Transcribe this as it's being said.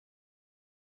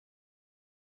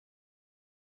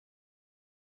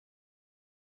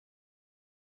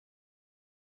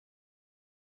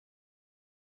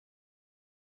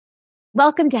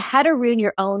Welcome to How to Ruin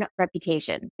Your Own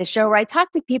Reputation, the show where I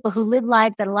talk to people who live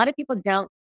lives that a lot of people don't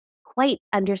quite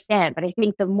understand. But I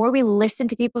think the more we listen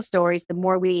to people's stories, the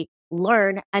more we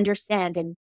learn, understand,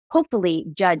 and hopefully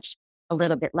judge a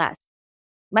little bit less.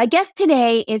 My guest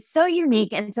today is so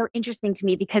unique and so interesting to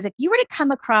me because if you were to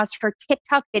come across her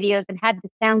TikTok videos and had the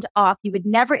sound off, you would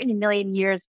never in a million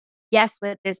years guess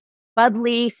what this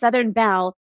bubbly Southern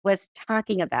belle was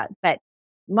talking about. But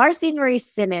Marci Marie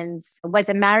Simmons was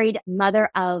a married mother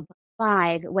of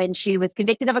five when she was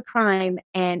convicted of a crime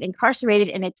and incarcerated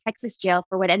in a Texas jail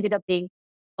for what ended up being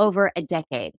over a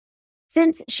decade.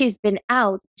 Since she's been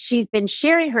out, she's been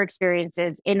sharing her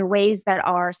experiences in ways that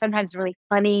are sometimes really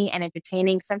funny and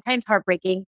entertaining, sometimes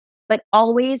heartbreaking, but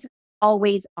always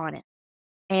honest.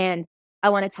 And I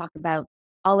want to talk about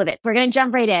all of it. We're going to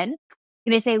jump right in.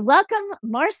 I'm going to say, welcome,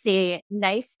 Marci.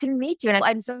 Nice to meet you. And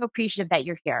I'm so appreciative that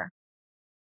you're here.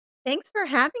 Thanks for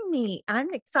having me.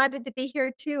 I'm excited to be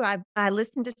here too. I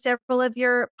listened to several of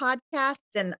your podcasts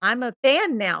and I'm a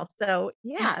fan now. So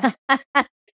yeah.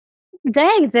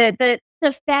 Thanks. The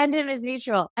fandom is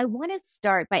mutual. I want to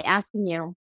start by asking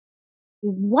you,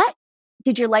 what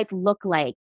did your life look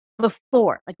like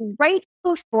before, like right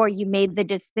before you made the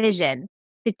decision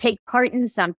to take part in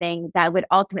something that would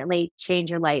ultimately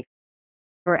change your life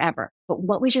forever? But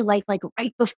what was your life like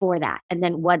right before that? And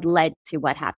then what led to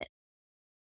what happened?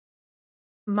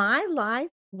 My life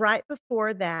right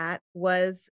before that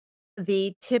was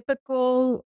the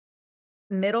typical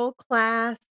middle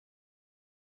class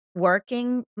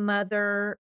working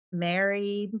mother,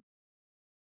 married,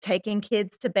 taking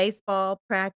kids to baseball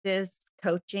practice,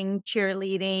 coaching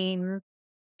cheerleading,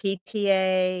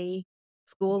 PTA,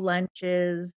 school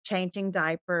lunches, changing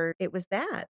diapers. It was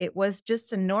that. It was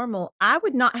just a normal. I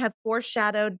would not have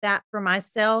foreshadowed that for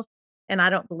myself. And I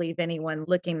don't believe anyone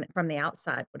looking from the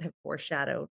outside would have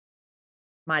foreshadowed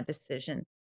my decision.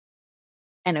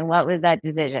 And what was that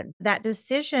decision? That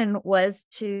decision was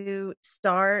to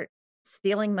start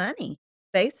stealing money.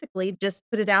 Basically, just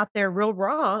put it out there real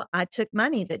raw. I took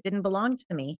money that didn't belong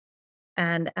to me.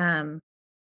 And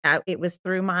it was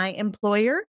through my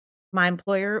employer. My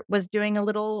employer was doing a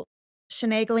little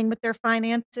shenagling with their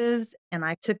finances, and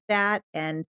I took that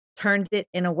and turned it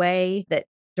in a way that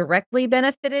directly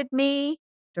benefited me,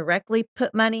 directly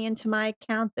put money into my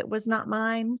account that was not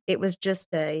mine. It was just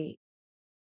a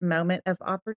moment of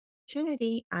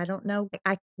opportunity. I don't know.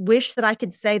 I wish that I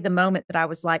could say the moment that I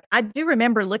was like, I do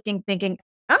remember looking, thinking,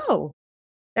 oh,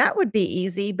 that would be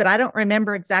easy, but I don't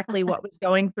remember exactly what was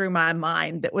going through my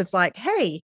mind that was like,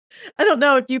 hey, I don't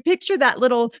know if you picture that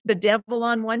the devil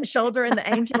on one shoulder and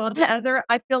the angel on the other.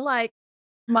 I feel like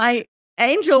my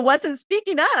angel wasn't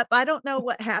speaking up. I don't know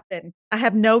what happened. I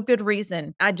have no good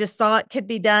reason. I just saw it could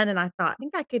be done. And I thought, I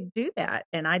think I could do that.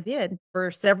 And I did for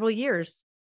several years.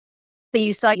 So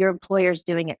you saw your employers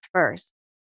doing it first,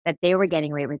 that they were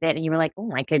getting away with it, and you were like, "Oh,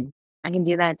 I can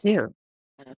do that too."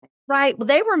 Right. Well,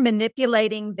 they were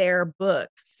manipulating their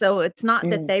books. So it's not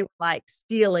that Mm. they were like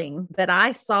stealing, but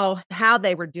I saw how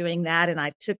they were doing that. And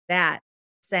I took that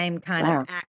same kind of Wow.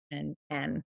 action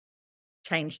and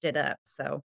changed it up.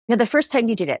 So Now, the first time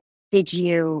you did it,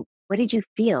 what did you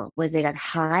feel? Was it a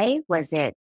high? Was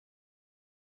it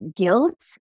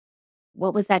guilt?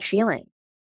 What was that feeling?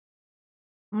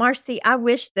 Marcy, I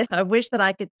wish that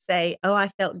I could say, oh, I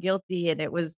felt guilty and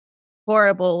it was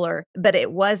horrible but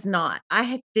it was not.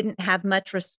 Didn't have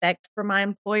much respect for my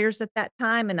employers at that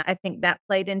time. And I think that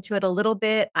played into it a little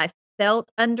bit. I felt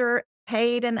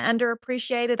underpaid and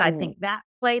underappreciated. I Mm. think that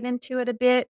played into it a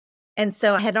bit. And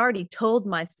so I had already told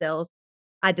myself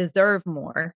I deserve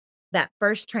more. That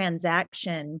first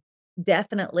transaction,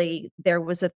 definitely there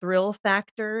was a thrill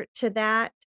factor to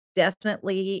that.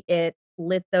 Definitely it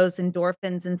lit those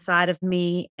endorphins inside of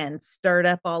me and stirred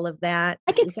up all of that.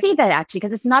 I could see that actually,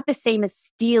 because it's not the same as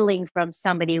stealing from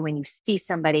somebody when you see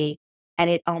somebody and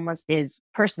it almost is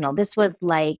personal. This was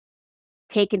like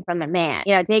taken from a man,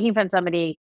 taken from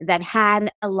somebody that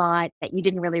had a lot that you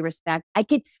didn't really respect. I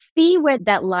could see where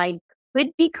that line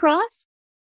could be crossed.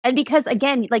 And because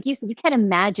again, like you said, you can't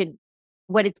imagine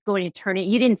what it's going to turn in.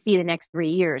 You didn't see the next 3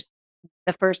 years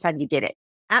the first time you did it.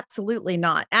 Absolutely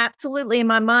not. Absolutely. In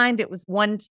my mind, it was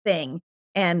one thing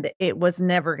and it was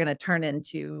never going to turn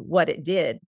into what it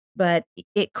did. But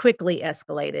it quickly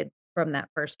escalated from that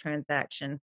first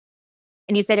transaction.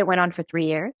 And you said it went on for 3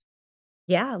 years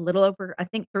Yeah, a little over, I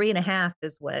think 3.5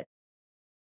 is what.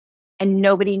 and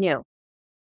nobody knew.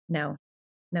 No,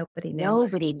 nobody knew.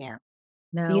 Nobody knew.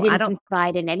 So you No, I didn't don't.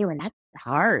 confide in anyone. That's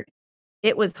hard.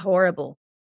 It was horrible.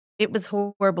 It was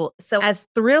horrible. So, as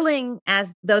thrilling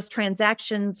as those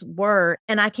transactions were,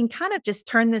 and I can kind of just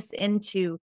turn this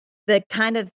into the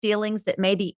kind of feelings that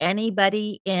maybe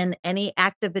anybody in any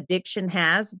active addiction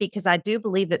has, because I do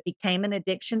believe it became an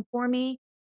addiction for me,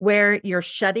 where you're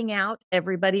shutting out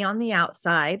everybody on the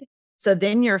outside. So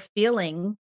then you're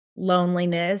feeling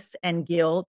loneliness and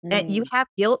guilt. And you Mm, have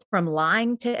guilt from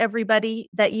lying to everybody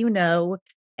that you know,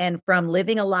 and from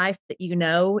living a life that you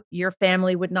know your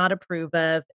family would not approve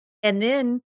of. And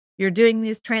then you're doing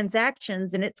these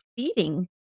transactions and it's feeding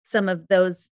some of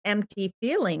those empty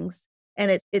feelings,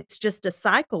 and it's just a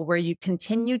cycle where you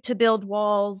continue to build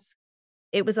walls.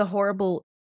 It was a horrible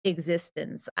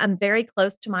existence. I'm very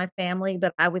close to my family,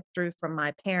 but I withdrew from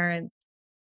my parents,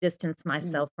 distanced mm.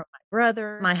 myself from my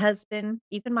brother, my husband,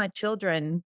 even my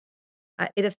children.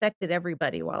 It affected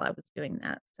everybody while I was doing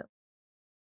that. So,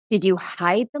 Did you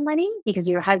hide the money? Because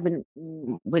your husband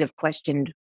would have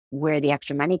questioned where the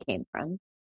extra money came from.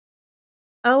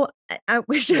 oh, I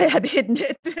wish I had hidden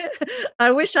it.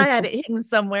 I wish I had it hidden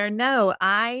somewhere. No,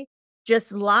 I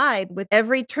just lied with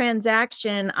every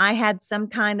transaction. I had some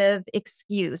kind of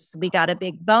excuse. We got a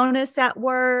big bonus at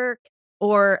work,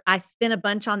 or I spent a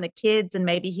bunch on the kids and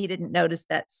maybe he didn't notice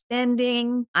that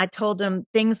spending. I told him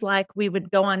things like we would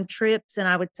go on trips and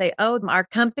I would say, oh, our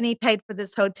company paid for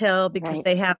this hotel because Right.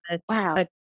 they have Wow. a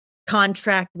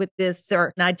contract with this,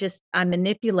 or and I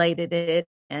manipulated it.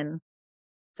 And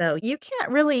so you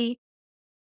can't really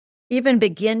even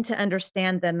begin to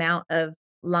understand the amount of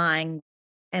lying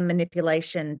and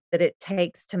manipulation that it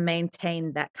takes to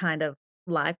maintain that kind of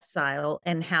lifestyle,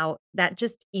 and how that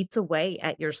just eats away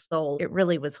at your soul. It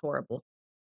really was horrible.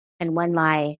 And one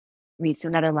lie leads to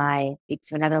another lie, leads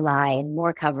to another lie, and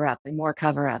more cover up and more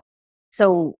cover up.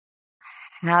 So,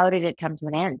 how did it come to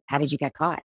an end? How did you get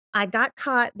caught? I got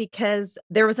caught because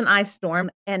there was an ice storm,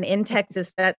 and in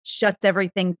Texas, that shuts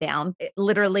everything down.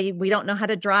 Literally, we don't know how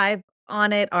to drive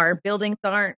on it. Our buildings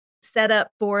aren't set up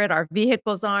for it. Our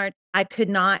vehicles aren't. I could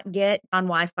not get on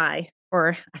Wi Fi,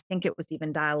 or I think it was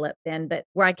even dial up then, but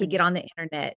where I could get on the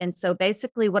internet. And so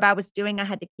basically, what I was doing, I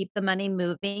had to keep the money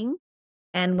moving.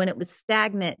 And when it was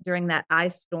stagnant during that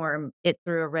ice storm, it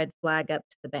threw a red flag up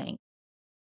to the bank.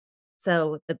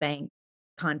 So the bank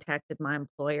contacted my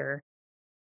employer,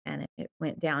 and it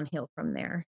went downhill from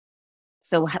there.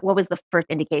 So, what was the first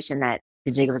indication that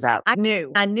the jig was up? I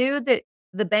knew that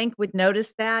the bank would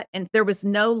notice that, and there was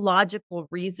no logical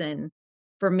reason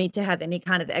for me to have any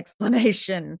kind of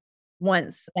explanation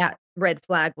once that red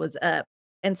flag was up.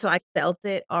 And so I felt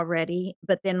it already.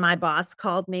 But then my boss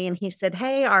called me and he said,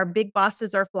 hey, our big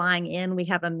bosses are flying in. We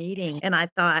have a meeting. And I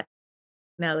thought,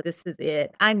 no, this is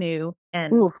it. I knew.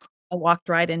 And Ooh. I walked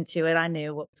right into it. I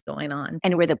knew what was going on.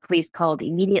 And were the police called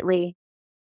immediately?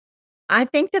 I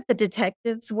think that the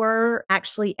detectives were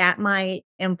actually at my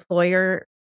employer,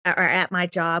 or at my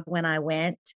job when I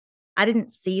went. I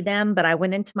didn't see them, but I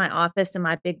went into my office and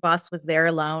my big boss was there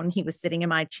alone. He was sitting in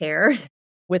my chair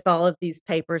with all of these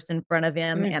papers in front of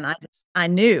him. Mm, And I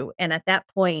knew. And at that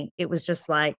point, it was just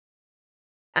like,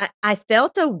 I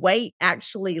felt a weight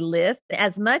actually lift.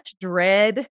 As much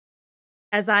dread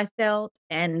as I felt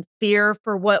and fear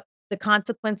for what the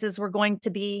consequences were going to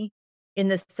be, in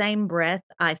the same breath,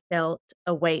 I felt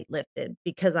a weight lifted,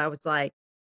 because I was like,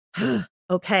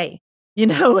 okay, you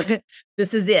know,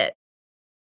 this is it.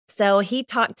 So he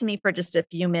talked to me for just a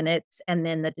few minutes and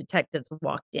then the detectives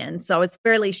walked in. So I was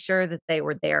fairly sure that they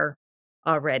were there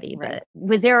already, right. but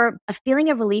Was there a feeling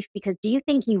of relief? Because do you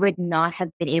think you would not have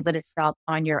been able to stop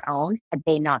on your own had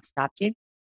they not stopped you?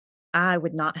 I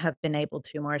would not have been able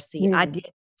to, Marcy. I Mm, did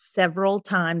several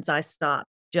times. I stopped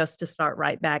just to start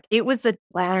right back. It was a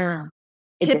wow.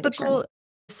 Addiction. typical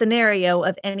scenario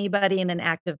of anybody in an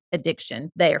active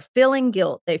addiction. They are feeling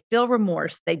guilt, they feel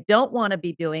remorse, they don't want to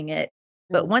be doing it.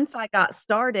 But Mm. once I got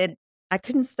started, I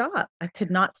couldn't stop. I could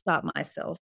not stop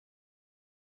myself.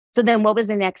 So then what was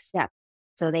the next step?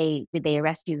 So did they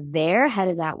arrest you there? How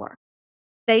did that work?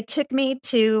 They took me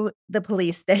to the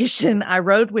police station. I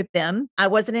rode with them. I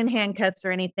wasn't in handcuffs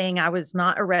or anything. I was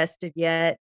not arrested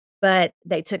yet, but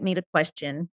they took me to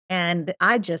question. And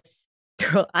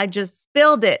girl, I just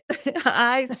spilled it.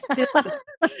 I spilled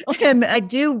it. And I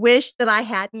do wish that I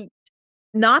hadn't,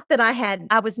 not that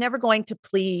I was never going to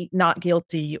plead not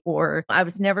guilty, or I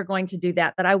was never going to do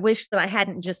that, but I wish that I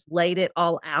hadn't just laid it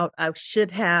all out. I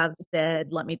should have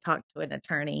said, let me talk to an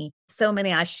attorney. So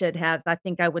many I should have. I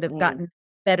think I would have Mm, gotten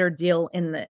better deal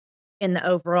in the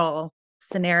overall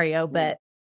scenario, mm, but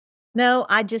no,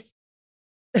 I just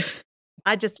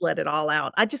let it all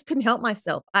out. I just couldn't help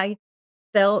myself. I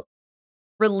felt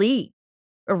relieved,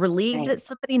 or relieved right. that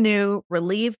somebody knew,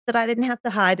 relieved that I didn't have to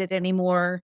hide it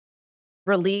anymore,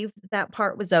 relieved that that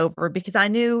part was over, because I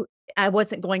knew I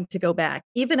wasn't going to go back.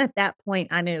 Even at that point,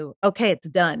 I knew, okay, it's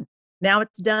done. Now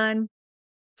it's done.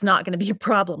 It's not going to be a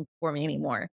problem for me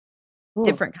anymore. Ooh.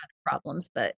 Different kind of problems,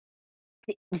 but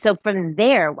So from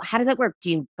there, how does that work?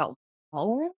 Do you go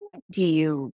home? Do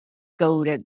you go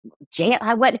to jail?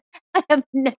 What? I have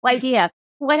no idea.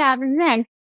 What happens then?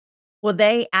 well,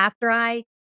 after I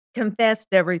confessed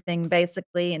everything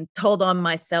basically and told on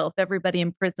myself, everybody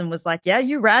in prison was like, yeah,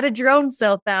 you ratted your own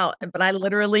self out. But I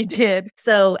literally did.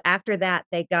 So after that,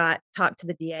 they talked to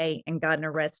the DA and got an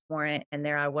arrest warrant. And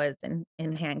there I was in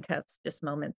handcuffs just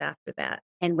moments after that.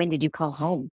 And when did you call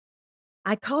home?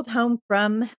 I called home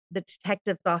from the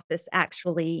detective's office,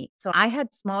 actually. So I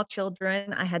had small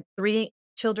children. I had 3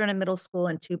 children in middle school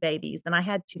and 2 babies, and I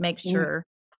had to make Mm. sure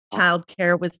Oh,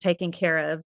 childcare was taken care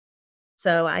of.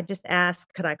 So I just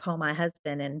asked, could I call my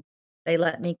husband? And they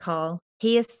let me call.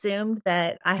 He assumed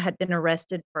that I had been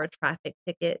arrested for a traffic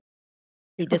ticket.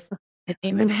 He just didn't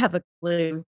even have a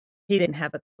clue. He didn't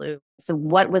have a clue. so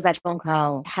what was that phone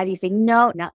call? How do you say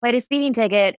no, not quite a speeding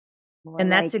ticket? More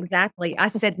And that's like, exactly, I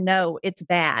said, no, it's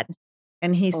bad.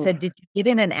 And he oh, said, did you get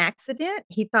in an accident?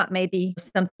 He thought maybe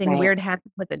something right. weird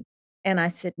happened with it. And I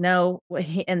said, no.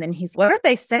 And then he's, what are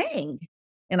they saying?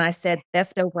 And I said,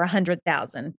 theft over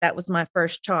 100,000. That was my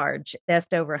first charge,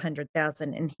 theft over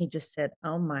 100,000. And he just said,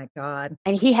 oh my God,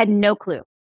 And he had no clue.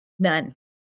 none,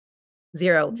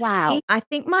 zero. Wow. I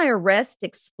think my arrest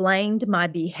explained my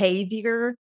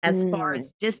behavior as far Mm,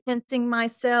 as distancing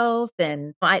myself.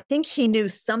 And I think he knew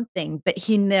something, but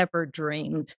he never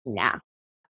dreamed. nah.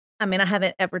 I mean, I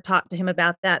haven't ever talked to him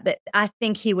about that, but I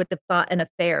think he would have thought an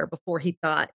affair before he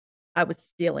thought I was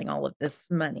stealing all of this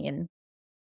money. And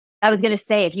I was going to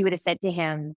say, if you would have said to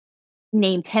him,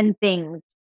 name 10 things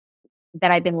that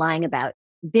I've been lying about,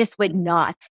 this would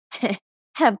not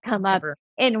have come up never,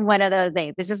 in one of those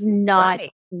things. It's just not,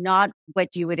 right. not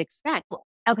what you would expect.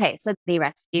 Okay. So they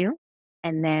arrest you.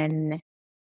 And then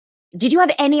did you have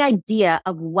any idea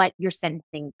of what your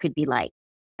sentencing could be like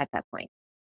at that point?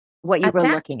 What you At were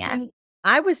that looking at? point,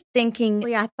 I was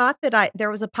thinking, I thought that there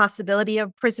was a possibility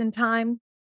of prison time,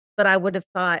 but I would have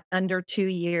thought under 2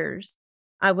 years.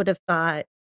 I would have thought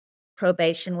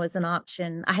probation was an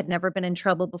option. I had never been in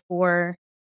trouble before.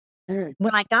 Mm,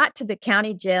 When I got to the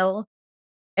county jail,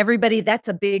 that's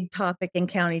a big topic in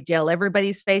county jail.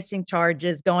 Everybody's facing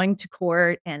charges, going to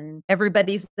court, and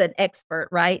everybody's an expert,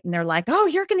 right? And they're like, oh,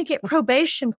 you're going to get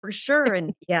probation for sure.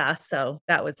 And yeah, so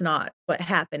that was not what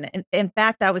happened. And in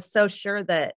fact, I was so sure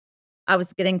that I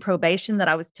was getting probation that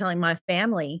I was telling my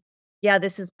family, yeah,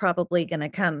 this is probably going to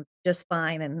come just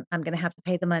fine. And I'm going to have to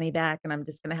pay the money back. And I'm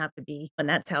just going to have to and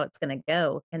that's how it's going to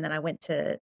go. And then I went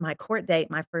to my court date,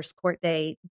 my first court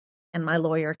date. And my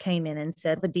lawyer came in and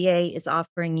said, the DA is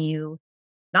offering you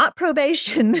not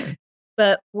probation,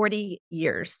 but 40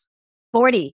 years.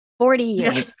 40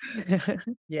 years. Yes.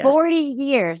 Yes. 40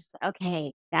 years.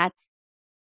 Okay. That's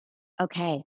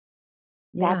okay.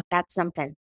 Yeah. That's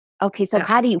something. Okay. So That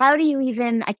was, how do you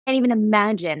even, I can't even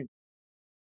imagine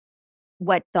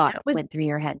what that thoughts was, went through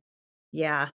your head.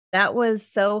 yeah, that was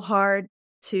so hard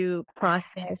to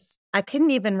process. I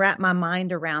couldn't even wrap my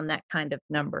mind around that kind of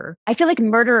number. I feel like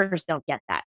murderers don't get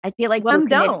that. I feel like people Some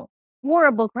commit don't.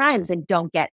 horrible crimes and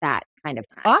don't get that kind of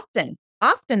time.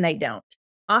 Often they don't.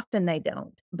 Often they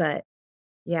don't. But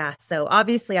yeah, so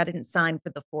obviously I didn't sign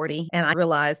for the 40 and I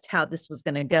realized how this was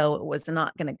going to go. It was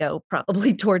not going to go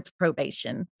probably towards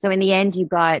probation. So in the end, you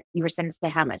were sentenced to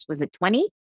how much? Was it 20?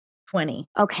 20.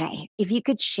 Okay. If you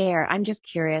could share, I'm just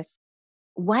curious,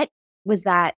 what was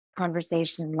that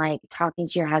conversation like talking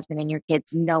to your husband and your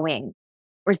kids, knowing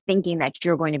or thinking that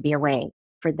you're going to be away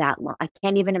for that long? I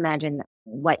can't even imagine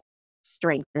what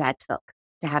strength that took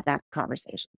to have that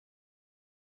conversation.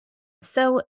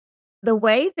 So the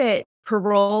way that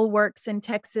parole works in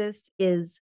Texas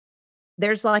is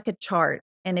there's like a chart.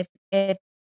 And if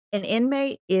an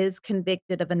inmate is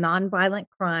convicted of a nonviolent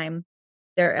crime,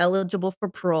 they're eligible for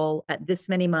parole at this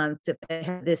many months if they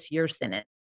have this year sentence.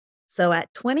 So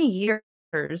at 20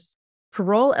 years,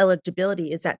 parole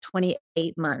eligibility is at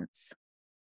 28 months.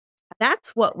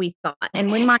 That's what we thought.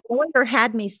 And when Okay. my lawyer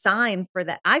had me sign for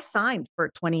that, I signed for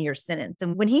a 20-year sentence.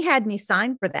 And when he had me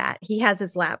sign for that, he has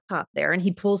his laptop there and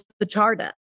he pulls the chart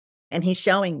up and he's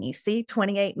showing me, see,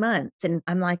 28 months. And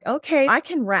I'm like, okay, I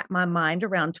can wrap my mind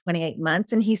around 28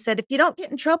 months. And he said, if you don't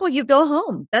get in trouble, you go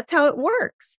home. That's how it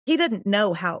works. He didn't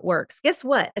know how it works. Guess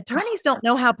what? Attorneys don't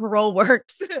know how parole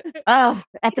works. Oh,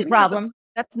 that's a He knows. problem.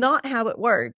 That's not how it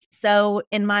worked. So,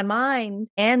 in my mind,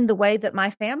 and the way that my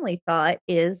family thought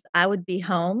is I would be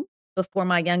home before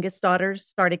my youngest daughters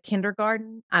started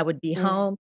kindergarten. I would be Mm.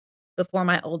 home before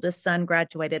my oldest son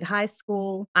graduated high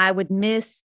school. I would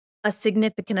miss a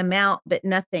significant amount, but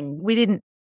nothing. We didn't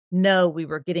know we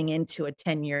were getting into a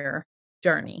 10-year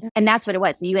journey. And that's what it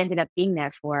was. So you ended up being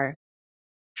there for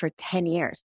 10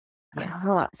 years. Yes.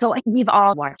 So we've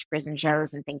all watched prison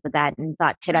shows and things like that and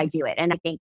thought, could I do it? And I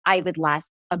think I would last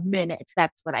a minute.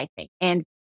 That's what I think.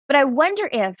 But I wonder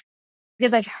if,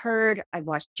 because I've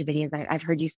watched your videos, I've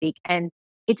heard you speak, and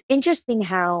it's interesting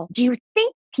how, do you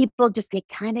think people just get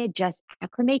kind of just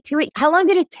acclimate to it? How long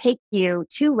did it take you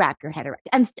to wrap your head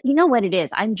around? You know what it is?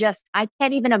 I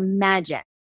can't even imagine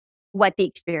what the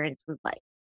experience was like.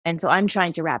 And so I'm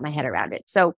trying to wrap my head around it.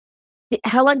 So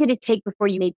how long did it take before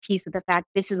you made peace with the fact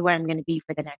this is where I'm going to be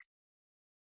for the next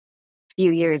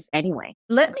few years anyway?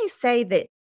 Let me say that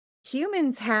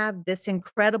humans have this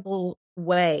incredible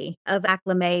way of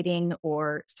acclimating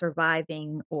or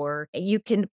surviving, or you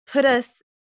can put us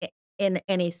in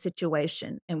any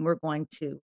situation and we're going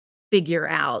to figure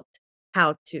out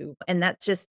how to, and that's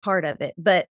just part of it.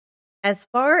 But as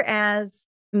far as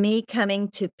me coming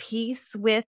to peace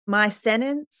with my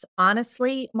sentence,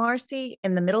 honestly, Marci,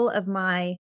 in the middle of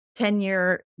my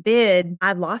 10-year bid,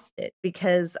 I lost it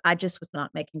because I just was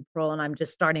not making parole. And I'm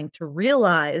just starting to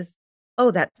realize,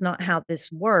 oh, that's not how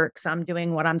this works. I'm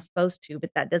doing what I'm supposed to,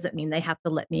 but that doesn't mean they have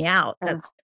to let me out.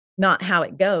 That's not how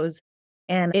it goes.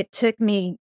 And it took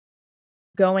me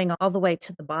going all the way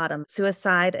to the bottom: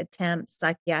 suicide attempt,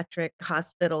 psychiatric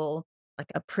hospital, like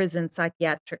a prison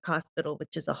psychiatric hospital,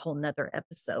 which is a whole nother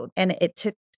episode. And it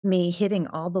took me hitting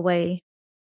all the way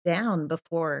down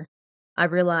before I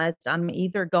realized I'm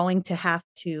either going to have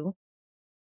to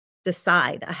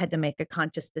decide. I had to make a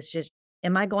conscious decision.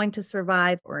 Am I going to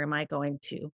survive, or am I going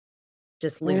to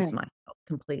just lose myself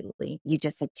completely? You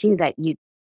just said too that you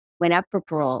went up for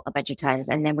parole a bunch of times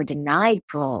and then were denied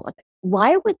parole.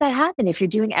 Why would that happen if you're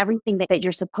doing everything that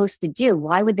you're supposed to do?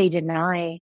 Why would they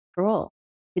deny parole?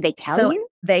 Did they tell you?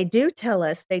 They do tell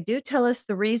us. They do tell us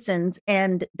the reasons.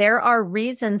 And there are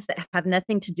reasons that have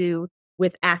nothing to do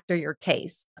with after your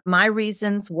case. My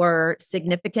reasons were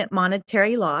significant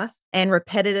monetary loss and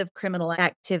repetitive criminal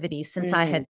activity. Since I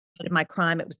had committed my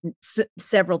crime, it was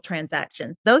several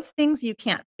transactions. Those things you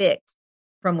can't fix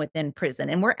from within prison.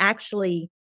 And we're actually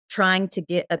trying to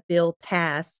get a bill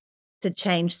passed to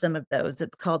change some of those.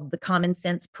 It's called the Common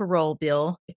Sense Parole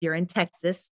Bill. If you're in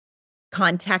Texas,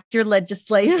 contact your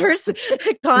legislators,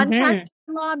 contact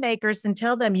lawmakers, and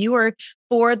tell them you are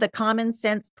for the Common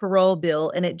Sense Parole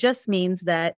Bill. And it just means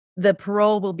that the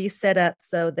parole will be set up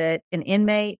so that an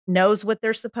inmate knows what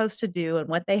they're supposed to do and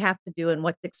what they have to do and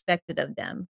what's expected of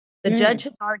them. The judge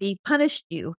has already punished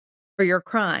you for your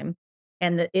crime,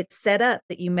 and that it's set up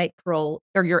that you make parole,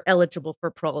 or you're eligible for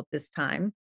parole at this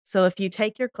time. So if you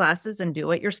take your classes and do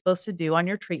what you're supposed to do on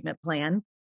your treatment plan,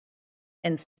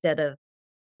 instead of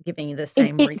giving you the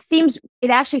same it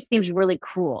actually seems really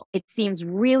cruel. It seems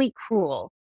really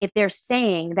cruel if they're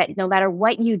saying that no matter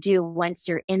what you do once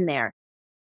you're in there,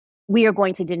 we are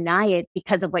going to deny it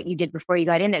because of what you did before you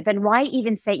got in there. Then why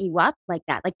even set you up like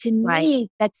that? Like, to me,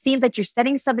 that seems like you're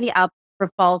setting somebody up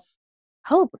for false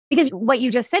hope, because what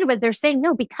you just said was they're saying,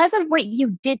 no, because of what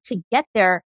you did to get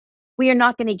there, we are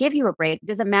not going to give you a break. It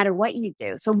doesn't matter what you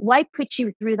do. So why put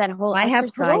you through that whole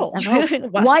exercise of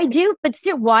hope? Why do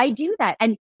that?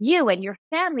 And you and your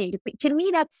family, to me,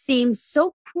 that seems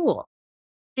so cruel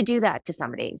to do that to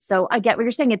somebody. So I get what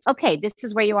you're saying. It's okay. This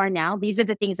is where you are now. These are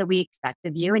the things that we expect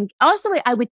of you. And also,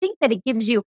 I would think that it gives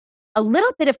you a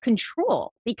little bit of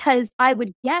control, because I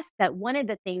would guess that one of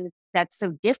the things that's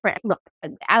so different, look,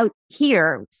 out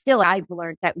here, still, I've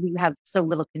learned that we have so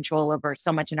little control over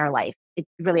so much in our life. It's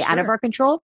really out of our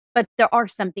control, but there are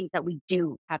some things that we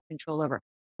do have control over.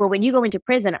 But when you go into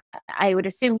prison, I would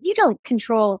assume you don't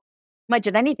control much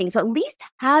of anything. So at least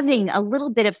having a little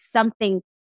bit of something,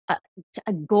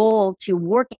 a goal to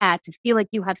work at, to feel like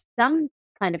you have some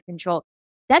kind of control,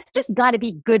 that's just got to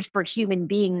be good for human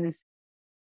beings,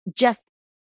 just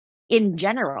in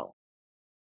general.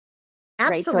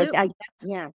 Absolutely. Right? So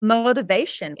that's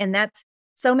motivation. And that's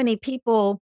so many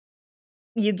people,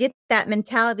 you get that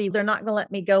mentality, they're not going to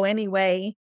let me go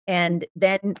anyway. And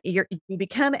then you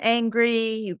become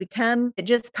angry, it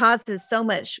just causes so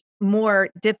much more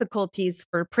difficulties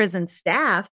for prison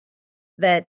staff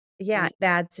that,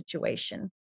 bad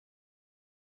situation.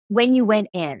 When you went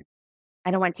in, I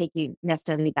don't want to take you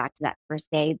necessarily back to that first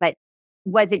day, but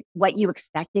was it what you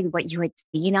expected, what you had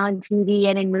seen on TV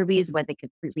and in movies? Was it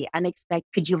completely unexpected?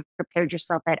 Could you have prepared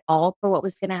yourself at all for what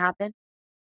was going to happen?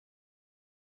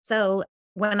 So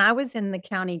when I was in the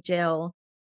county jail,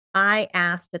 I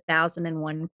asked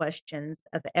 1,001 questions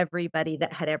of everybody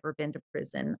that had ever been to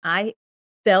prison. I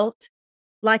felt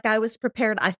like I was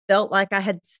prepared. I felt like I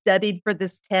had studied for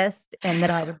this test and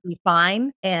that I would be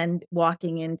fine. And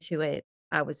walking into it,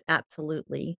 I was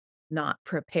absolutely not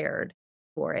prepared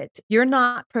for it. You're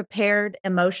not prepared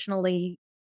emotionally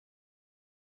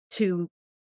to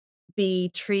be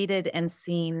treated and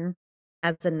seen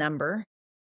as a number.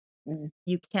 Mm.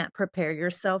 You can't prepare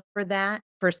yourself for that.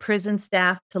 For prison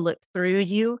staff to look through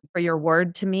you, for your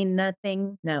word to mean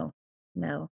nothing. No,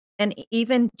 no. And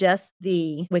even just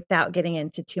without getting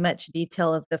into too much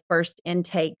detail of the first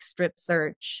intake strip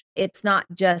search, it's not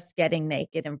just getting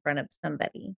naked in front of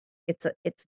somebody.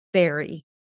 It's very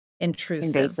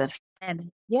intrusive. Invasive.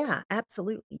 And yeah,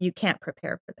 absolutely. You can't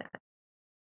prepare for that.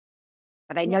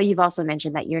 But I know Yeah. you've also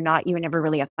mentioned that you were never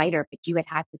really a fighter, but you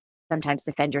had to sometimes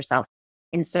defend yourself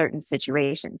in certain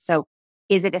situations. So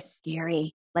is it a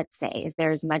scary, let's say, if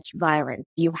there's much violence,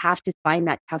 do you have to find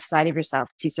that tough side of yourself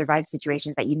to survive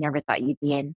situations that you never thought you'd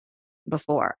be in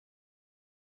before?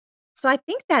 So I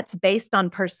think that's based on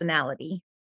personality.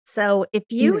 So if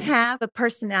you Mm. have a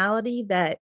personality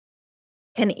that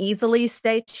can easily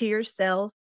stay to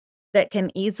yourself, that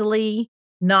can easily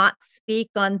not speak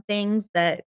on things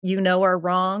that you know are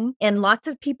wrong, and lots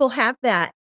of people have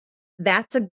that.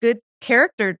 That's a good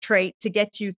character trait to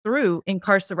get you through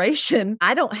incarceration.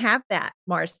 I don't have that,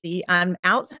 Marcy. I'm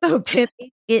outspoken.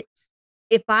 It's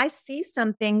if I see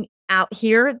something out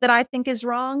here that I think is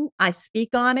wrong, I speak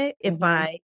on it. If Hmm.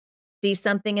 I see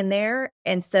something in there.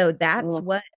 And so that's Well,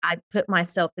 what I put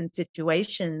myself in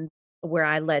situations where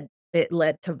it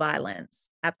led to violence.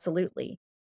 Absolutely.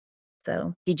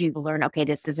 So did you learn, okay,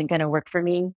 this isn't going to work for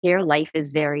me here? Life is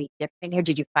very different here.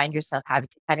 Did you find yourself having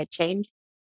to kind of change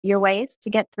your ways to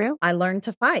get through? I learned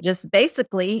to fight just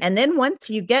basically. And then once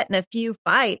you get in a few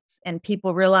fights and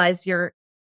people realize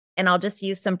and I'll just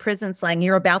use some prison slang,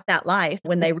 you're about that life.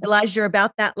 When they realize you're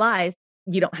about that life,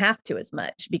 you don't have to as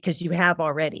much because you have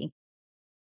already.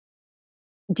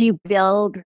 Do you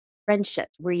build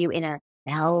friendships? Were you in a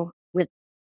cell with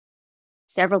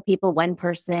several people, one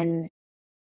person?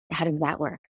 How does that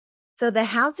work? So the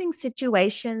housing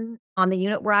situation on the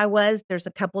unit where I was, there's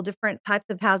a couple different types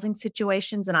of housing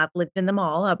situations, and I've lived in them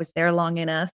all. I was there long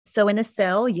enough. So in a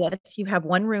cell, yes, you have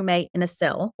one roommate in a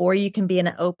cell, or you can be in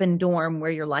an open dorm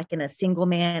where you're like in a single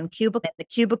man cubicle. The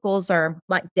cubicles are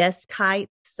like desk height.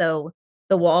 So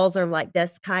the walls are like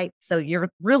desk height. So you're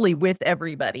really with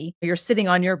everybody. You're sitting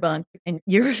on your bunk and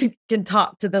you can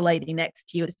talk to the lady next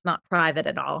to you. It's not private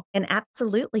at all. And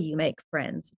absolutely, you make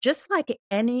friends just like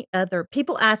any other.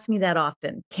 People ask me that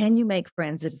often. Can you make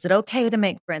friends? Is it okay to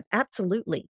make friends?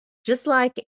 Absolutely. Just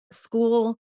like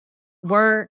school,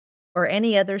 work, or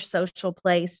any other social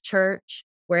place, church,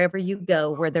 wherever you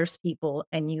go, where there's people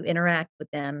and you interact with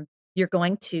them, you're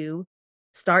going to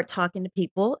start talking to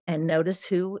people and notice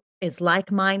who is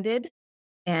like minded.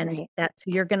 And Right, that's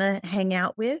who you're going to hang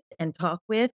out with and talk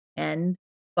with and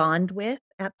bond with.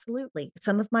 Absolutely.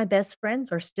 Some of my best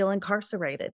friends are still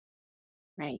incarcerated.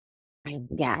 right.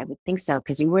 Yeah, I would think so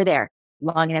because you were there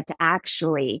long enough to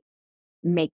actually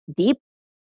make deep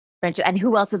friendship. And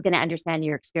who else is going to understand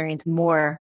your experience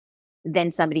more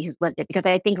than somebody who's lived it? Because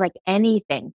I think, like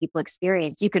anything people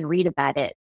experience, you can read about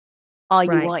it all you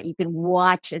Right. want. You can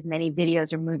watch as many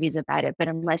videos or movies about it, but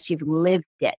unless you've lived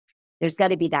it, there's got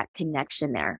to be that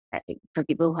connection there, I think, for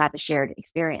people who have a shared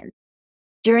experience.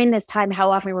 During this time,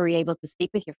 how often were you able to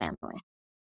speak with your family?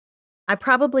 I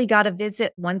probably got a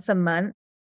visit once a month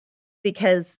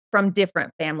because from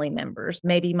different family members,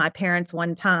 maybe my parents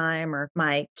one time or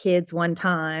my kids one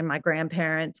time, my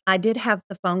grandparents. I did have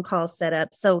the phone call set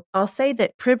up. So I'll say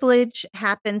that privilege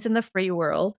happens in the free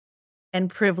world and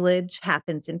privilege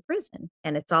happens in prison,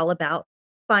 and it's all about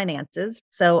finances.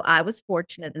 So I was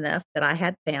fortunate enough that I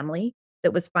had family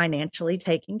that was financially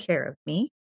taking care of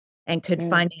me and could Mm.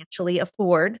 financially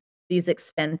afford these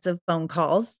expensive phone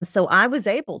calls. So I was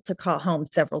able to call home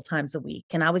several times a week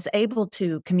and I was able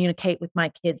to communicate with my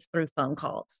kids through phone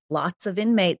calls. Lots of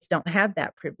inmates don't have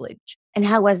that privilege. And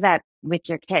how was that with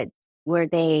your kids? Were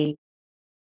they,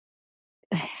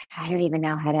 I don't even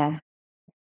know how to,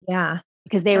 Yeah.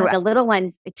 because they were Uh, the little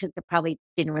ones, it took, probably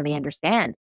didn't really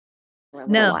understand for a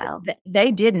little no, while.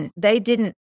 they didn't. They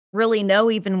didn't really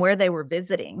know even where they were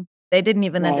visiting. They didn't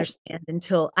even Right. understand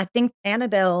until I think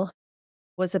Annabelle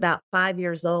was about 5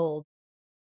 years old.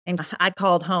 And I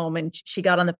called home and she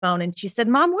got on the phone and she said,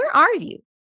 Mom, where are you?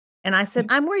 And I said,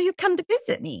 I'm where you come to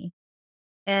visit me.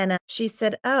 And she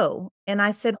said, Oh. And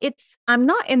I said, I'm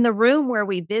not in the room where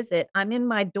we visit. I'm in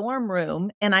my dorm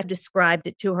room. And I described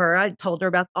it to her. I told her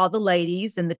about all the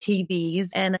ladies and the TVs.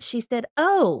 And she said,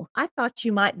 Oh, I thought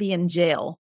you might be in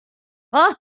jail.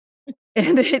 Oh,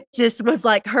 And it just was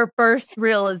like her first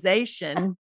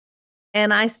realization.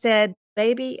 And I said,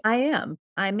 Baby, I am.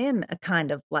 I'm in a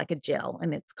kind of like a jail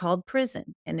and it's called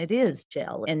prison and it is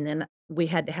jail. And then we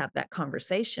had to have that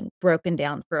conversation broken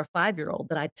down for a 5-year-old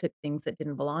that I took things that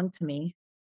didn't belong to me.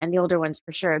 And the older ones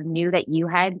for sure knew that you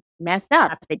had messed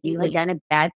up, that you had Absolutely. done a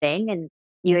bad thing and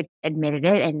you had admitted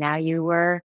it. And now you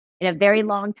were in a very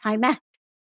long time out.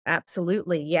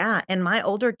 Absolutely. Yeah. And my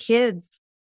older kids,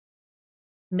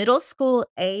 middle school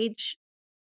age,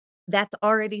 that's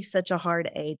already such a hard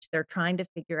age. They're trying to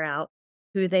figure out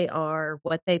who they are,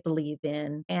 what they believe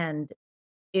in. And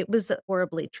it was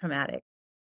horribly traumatic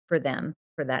for them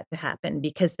for that to happen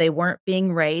because they weren't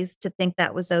being raised to think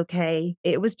that was okay.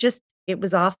 It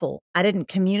was awful. I didn't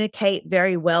communicate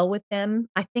very well with them.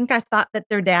 I think I thought that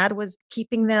their dad was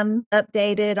keeping them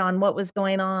updated on what was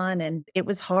going on, and it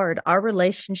was hard. Our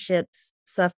relationships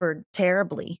suffered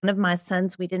terribly. One of my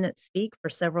sons, we didn't speak for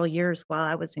several years while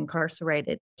I was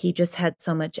incarcerated. He just had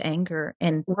so much anger,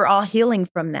 and we're all healing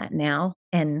from that now.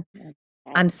 And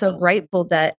I'm so grateful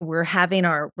that we're having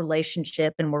our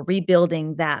relationship and we're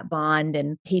rebuilding that bond.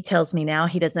 And he tells me now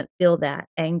he doesn't feel that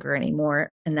anger anymore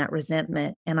and that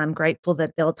resentment. And I'm grateful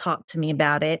that they'll talk to me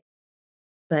about it.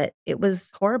 But it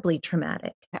was horribly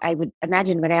traumatic. I would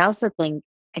imagine, but I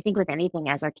think with anything,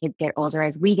 as our kids get older,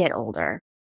 as we get older,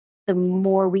 the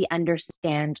more we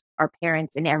understand our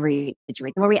parents in every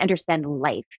situation, the more we understand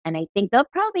life. And I think they'll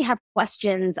probably have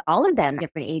questions, all of them,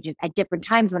 different ages, at different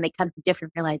times when they come to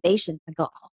different realizations and go,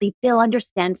 oh, they'll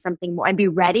understand something more and be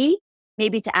ready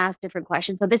maybe to ask different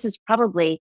questions. So this is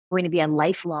probably going to be a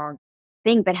lifelong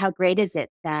thing. But how great is it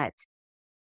that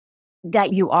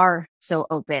you are so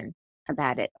open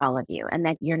about it, all of you, and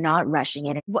that you're not rushing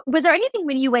it? Was there anything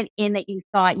when you went in that you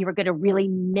thought you were going to really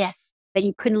miss, that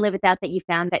you couldn't live without, that you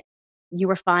found that you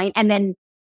were fine? And then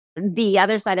the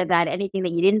other side of that, anything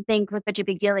that you didn't think was such a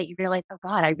big deal that you realized, oh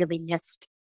God, I really missed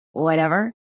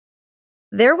whatever?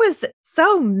 There was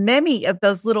so many of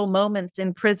those little moments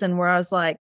in prison where I was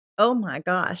like, oh my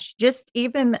gosh, just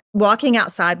even walking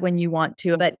outside when you want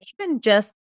to, but even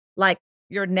just like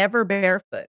you're never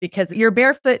barefoot because you're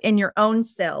barefoot in your own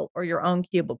cell or your own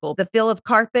cubicle. The feel of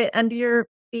carpet under your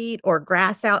feet or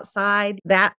grass outside,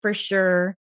 that for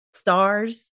sure.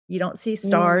 Stars, you don't see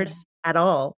stars at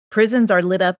all. Prisons are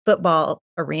lit up football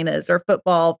arenas or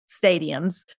football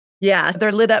stadiums. Yeah,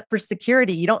 they're lit up for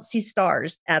security. You don't see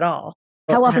stars at all.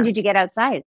 How often did you get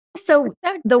outside? So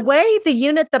the way the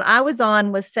unit that I was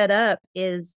on was set up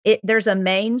is there's a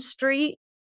main street.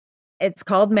 It's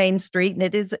called Main Street and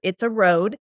it's a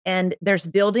road and there's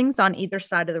buildings on either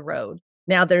side of the road.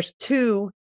 Now there's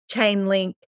two chain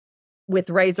link with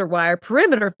razor wire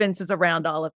perimeter fences around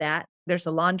all of that. There's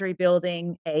a laundry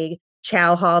building, a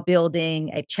chow hall building,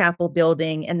 a chapel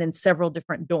building, and then several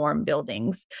different dorm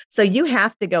buildings. So you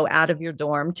have to go out of your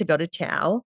dorm to go to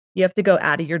chow. You have to go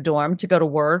out of your dorm to go to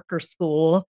work or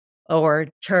school or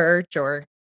church or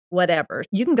whatever.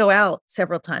 You can go out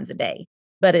several times a day,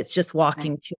 but it's just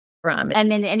walking to from.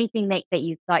 And then anything that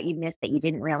you thought you missed that you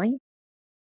didn't really,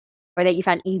 or that you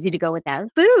found easy to go without?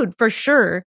 Food, for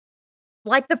sure.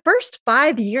 Like the first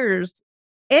 5 years,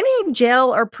 any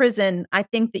jail or prison, I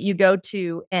think that you go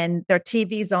to and their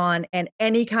TV's on and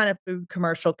any kind of food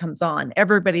commercial comes on,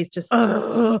 everybody's just,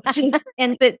 oh,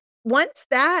 but once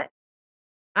that,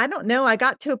 I don't know, I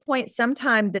got to a point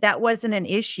sometime that wasn't an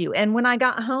issue. And when I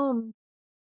got home,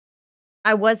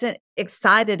 I wasn't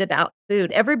excited about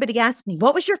food. Everybody asked me,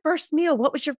 what was your first meal?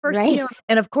 What was your first meal?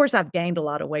 And of course, I've gained a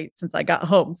lot of weight since I got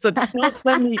home. So don't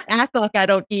let me act like I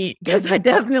don't eat because I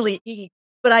definitely eat.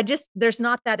 But there's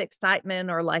not that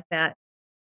excitement or like that.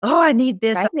 Oh, I need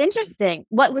this. That's interesting.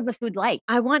 What was the food like?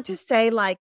 I want to say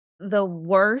like the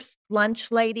worst lunch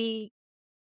lady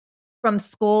from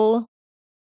school,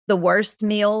 the worst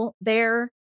meal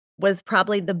there was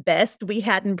probably the best we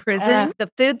had in prison. The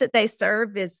food that they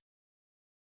serve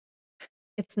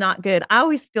it's not good. I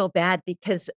always feel bad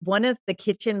because one of the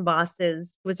kitchen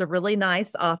bosses was a really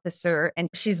nice officer and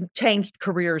she's changed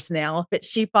careers now, but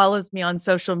she follows me on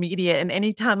social media. And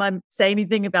anytime I say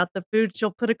anything about the food,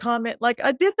 she'll put a comment like,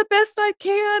 I did the best I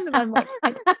can. And I'm like,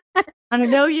 I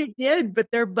know you did, but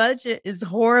their budget is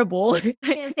horrible.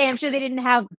 I'm sure they didn't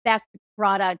have best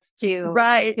products to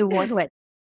work with.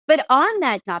 But on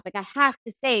that topic, I have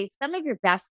to say some of your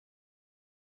best,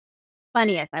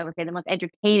 funniest, I would say the most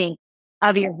entertaining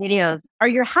of your videos are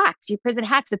your hacks, your prison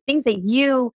hacks, the things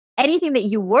that anything that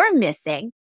you were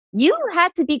missing, you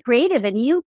had to be creative and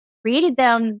you created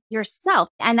them yourself.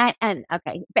 And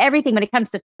okay, but everything when it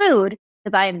comes to food,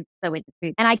 because I am so into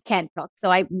food and I can't cook,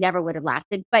 so I never would have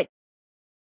lasted. But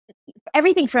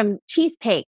everything from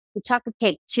cheesecake to chocolate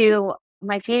cake to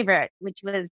my favorite, which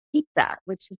was pizza,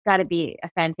 which has got to be a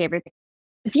fan favorite.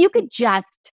 If you could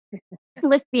just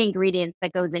list the ingredients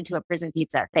that goes into a prison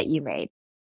pizza that you made.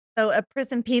 So a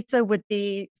prison pizza would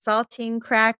be saltine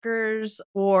crackers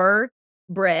or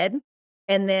bread,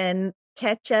 and then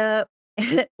ketchup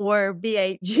or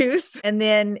V8 juice, and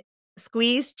then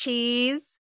squeezed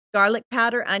cheese, garlic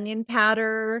powder, onion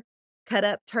powder, cut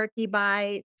up turkey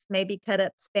bites, maybe cut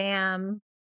up spam,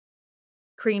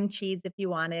 cream cheese if you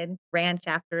wanted, ranch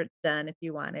after it's done if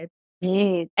you wanted.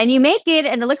 Jeez. And you make it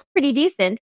and it looks pretty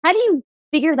decent. How do you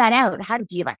figure that out? How do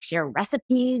you like share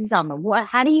recipes on the what?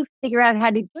 How do you figure out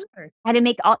Sure. how to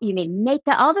make all you mean make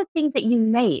all the things that you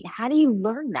made? How do you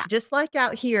learn that? Just like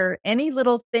out here, any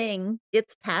little thing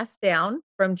gets passed down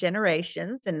from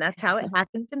generations, and that's how it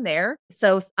happens in there.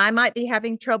 So I might be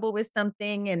having trouble with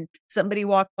something, and somebody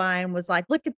walked by and was like,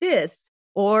 "Look at this."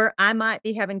 Or I might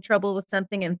be having trouble with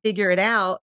something and figure it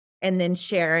out and then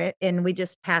share it, and we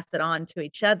just pass it on to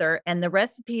each other. And the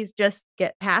recipes just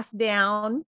get passed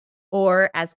down. Or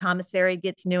as commissary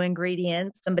gets new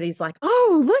ingredients, somebody's like,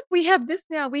 "Oh, look, we have this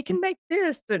now. We can make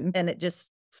this." And it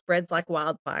just spreads like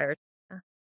wildfire.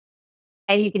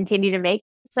 And you continue to make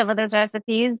some of those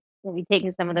recipes? Have you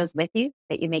taken some of those with you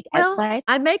that you make Well, outside?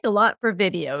 I make a lot for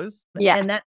videos, Yeah. and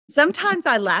that sometimes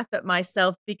I laugh at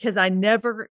myself because I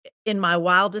never in my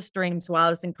wildest dreams while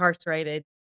I was incarcerated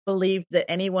believed that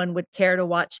anyone would care to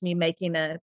watch me making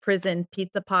a prison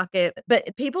pizza pocket,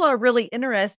 but people are really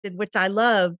interested, which I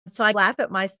love. So I laugh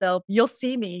at myself. You'll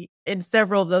see me in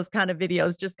several of those kind of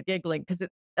videos just giggling because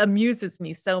it amuses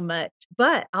me so much.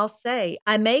 But I'll say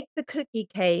I make the cookie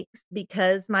cakes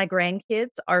because my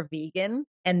grandkids are vegan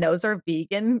and those are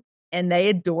vegan and they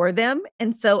adore them.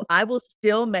 And so I will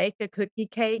still make a cookie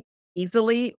cake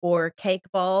easily or cake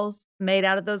balls made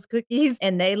out of those cookies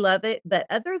and they love it. But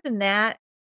other than that,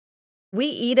 we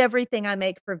eat everything I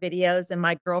make for videos, and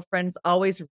my girlfriend's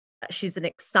always she's an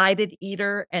excited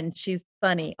eater and she's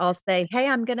funny. I'll say, "Hey,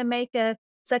 I'm going to make a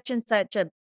such and such a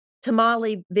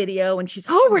tamale video," and she's,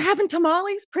 "Oh, we're having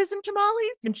tamales, prison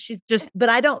tamales." And she's just but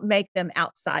I don't make them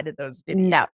outside of those videos.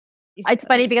 No. It's So,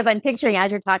 funny because I'm picturing,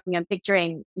 as you're talking, I'm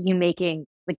picturing you making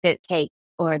like the cake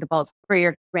or the balls for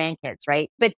your grandkids,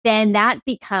 right? But then that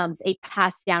becomes a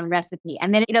passed down recipe.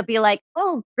 And then it'll be like,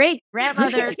 oh, great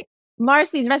grandmother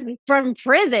Marci's recipe from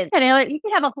prison. And you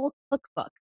could have a whole cookbook.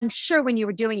 I'm sure when you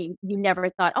were doing it, you never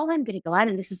thought, oh, I'm going to go out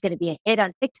and this is going to be a hit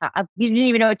on TikTok. You didn't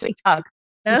even know what TikTok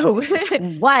no.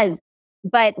 was.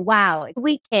 But wow,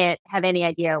 we can't have any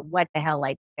idea what the hell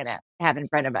life's going to have in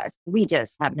front of us. We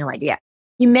just have no idea.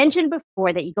 You mentioned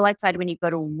before that you go outside when you go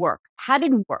to work. How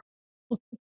did it work? How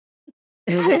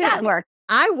did that work?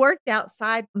 I worked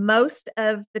outside most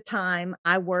of the time.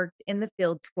 I worked in the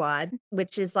field squad,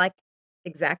 which is like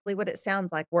exactly what it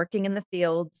sounds like, working in the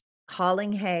fields,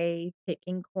 hauling hay,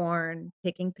 picking corn,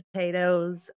 picking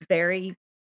potatoes, very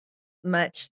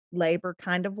much labor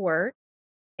kind of work.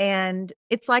 And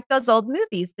it's like those old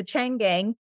movies, the chain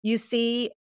gang. You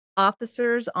see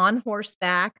officers on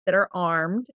horseback that are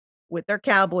armed with their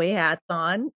cowboy hats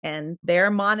on, and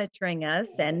they're monitoring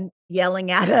us and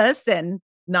yelling at us and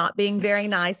not being very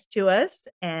nice to us.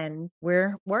 And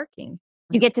we're working.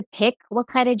 You get to pick what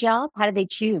kind of job? How do they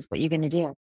choose what you're going to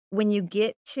do? When you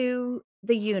get to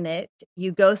the unit,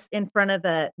 you go in front of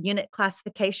a unit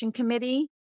classification committee,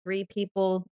 3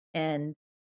 people, and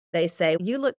they say,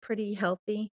 "You look pretty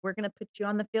healthy. We're going to put you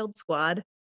on the field squad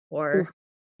Ooh. or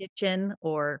kitchen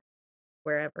or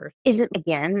wherever." Is it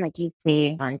again like you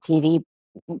see on TV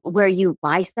where you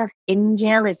buy stuff in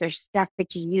jail? Is there stuff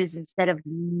that you use instead of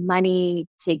money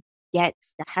to get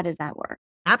stuff? How does that work?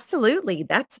 Absolutely.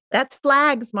 That's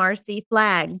flags, Marci.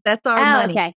 Flags. That's our Oh,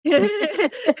 money. okay.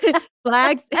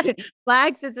 Flags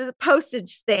flags is a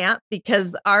postage stamp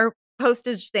because our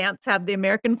postage stamps have the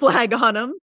American flag on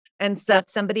them. And so if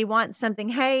somebody wants something,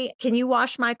 "Hey, can you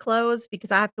wash my clothes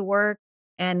because I have to work?"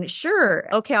 And sure,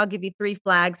 okay, I'll give you 3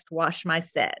 flags to wash my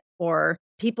set. Or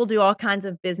people do all kinds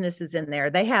of businesses in there.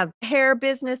 They have hair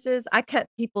businesses. I cut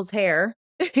people's hair.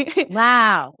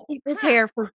 Wow. People's hair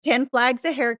for 10 flags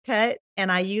a haircut,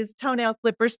 and I use toenail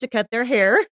clippers to cut their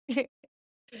hair.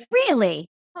 Really?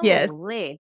 Yes.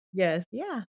 Holy. Yes.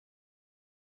 Yeah.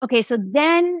 Okay, so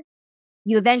then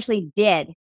you eventually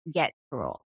did get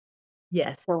parole.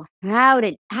 Yes. So how do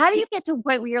you get to a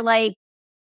point where you're like,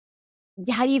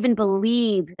 how do you even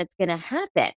believe that's gonna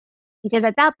happen? Because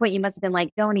at that point you must have been like,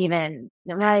 don't even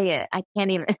right, I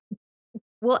can't even.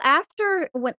 Well, after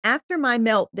my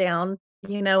meltdown,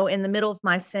 in the middle of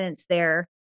my sentence there,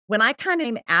 when I kind of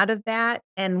came out of that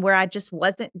and where I just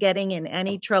wasn't getting in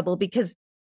any trouble because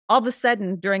all of a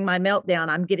sudden during my meltdown,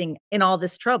 I'm getting in all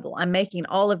this trouble. I'm making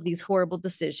all of these horrible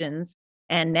decisions.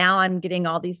 And now I'm getting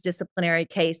all these disciplinary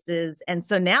cases. And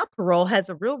so now parole has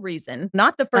a real reason.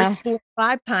 Not the first 4 or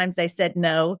 5 times they said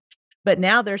no, But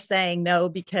now they're saying no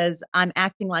because I'm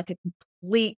acting like a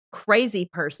complete crazy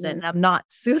person. I'm not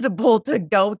suitable to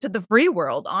go to the free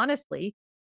world, honestly.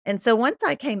 And so once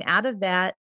I came out of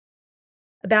that,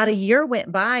 about a year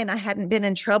went by and I hadn't been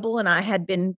in trouble and I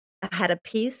had a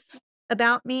peace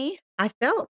about me. I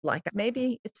felt like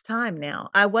maybe it's time now.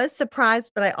 I was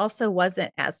surprised, but I also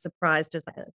wasn't as surprised as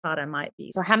I thought I might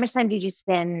be. So how much time did you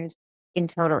spend in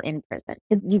total in prison?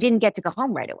 You didn't get to go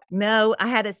home right away. No, I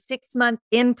had a 6-month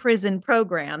in prison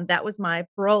program. That was my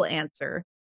parole answer.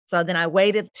 So then I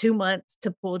waited 2 months to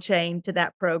pull chain to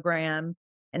that program.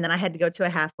 And then I had to go to a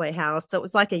halfway house. So it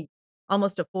was like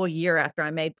almost a full year after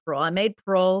I made parole. I made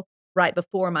parole right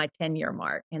before my 10-year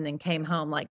mark and then came home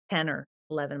like 10 or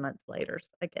 11 months later.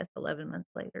 So I guess 11 months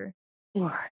later.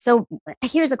 So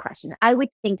here's a question. I would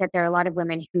think that there are a lot of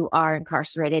women who are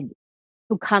incarcerated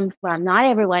who come from, not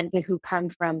everyone, but who come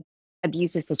from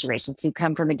abusive situations, who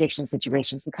come from addiction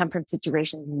situations, who come from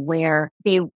situations where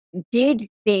they did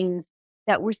things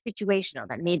that were situational,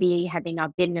 that maybe had they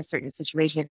not been in a certain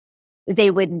situation, they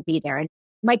wouldn't be there. And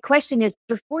my question is,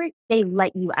 before they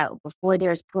let you out, before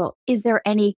there's parole, is there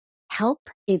any help?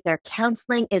 Is there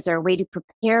counseling? Is there a way to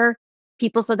prepare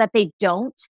people so that they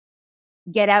don't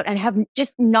get out and have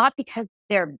just not because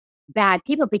they're bad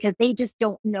people, because they just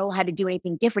don't know how to do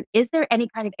anything different? Is there any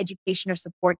kind of education or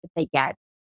support that they get?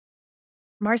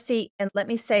 Marci, and let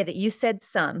me say that you said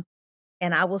some,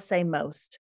 and I will say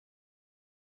most.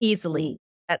 Easily,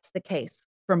 that's the case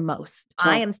for most.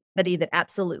 I am somebody that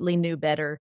absolutely knew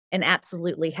better and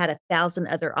absolutely had 1,000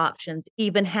 other options,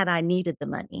 even had I needed the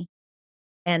money.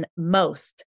 And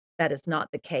most, that is not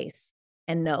the case.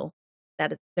 And no,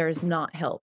 there is not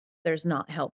help. There's not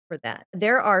help for that.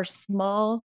 There are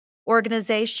small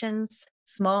organizations,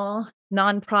 small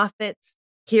nonprofits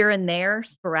here and there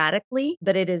sporadically,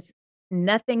 but it is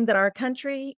nothing that our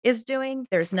country is doing.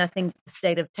 There's nothing the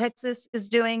state of Texas is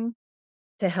doing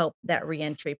to help that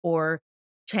reentry or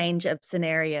change of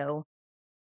scenario.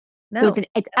 No. So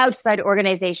it's outside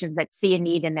organizations that see a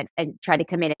need and try to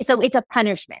come in. So it's a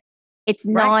punishment. It's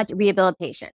not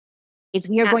rehabilitation. It's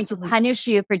we are going to punish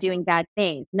you for doing bad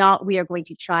things, not we are going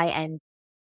to try and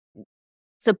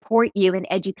support you and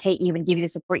educate you and give you the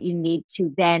support you need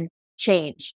to then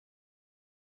change.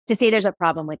 To say there's a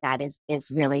problem with that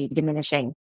is really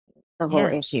diminishing the whole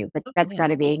issue, but that's got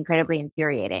to be incredibly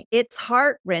infuriating. It's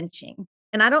heart-wrenching.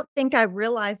 And I don't think I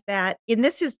realized that. And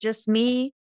this is just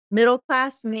me, middle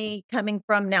class me, coming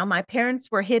from, now my parents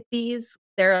were hippies.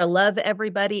 They're a love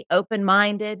everybody,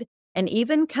 open-minded. And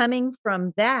even coming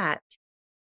from that,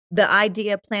 the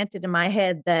idea planted in my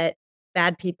head that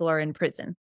bad people are in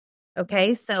prison.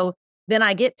 Okay. So then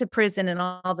I get to prison and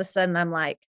all of a sudden I'm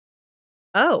like,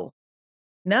 oh,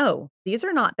 no, these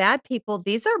are not bad people.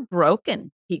 These are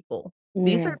broken people.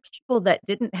 These are people that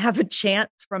didn't have a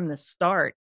chance from the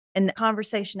start. And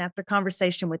conversation after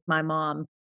conversation with my mom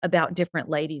about different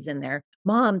ladies in there.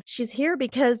 Mom, she's here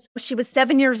because she was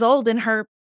 7 years old and her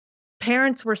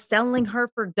parents were selling her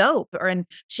for dope. And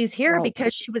she's here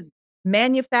because she was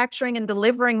manufacturing and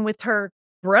delivering with her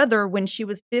brother when she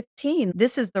was 15.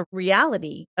 This is the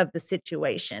reality of the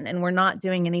situation, and we're not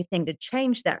doing anything to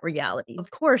change that reality. Of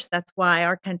course, that's why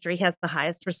our country has the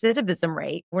highest recidivism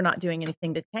rate. We're not doing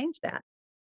anything to change that.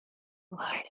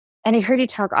 And I heard you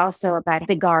talk also about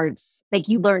the guards. Like,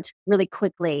 you learned really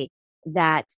quickly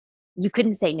that you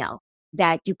couldn't say no,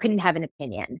 that you couldn't have an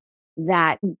opinion,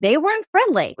 that they weren't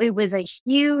friendly. It was a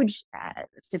huge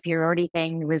superiority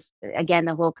thing. It was, again,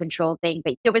 the whole control thing,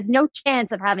 but there was no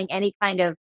chance of having any kind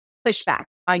of pushback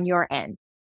on your end.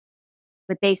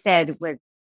 What they said was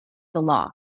the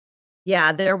law.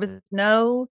 Yeah, there was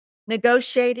no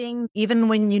negotiating, even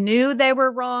when you knew they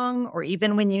were wrong, or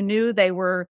even when you knew they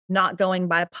were not going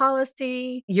by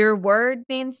policy. Your word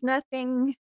means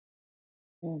nothing.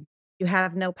 You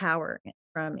have no power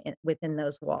from within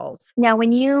those walls. Now,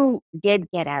 when you did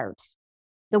get out,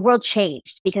 the world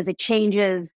changed, because it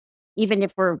changes. Even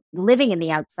if we're living in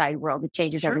the outside world, it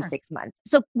changes every 6 months.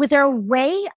 So was there a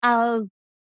way of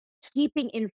keeping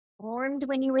informed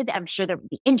when you were there? I'm sure there would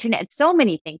be internet, so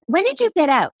many things. When did you get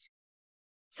out?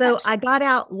 So I got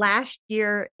out last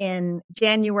year in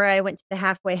January. I went to the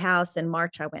halfway house. In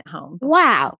March, I went home.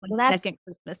 Wow. Well, that's second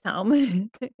Christmas home.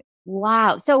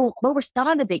 Wow. So what were some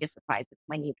of the biggest surprises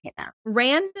when you came out?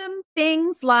 Random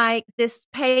things like this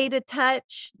pay to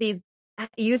touch, these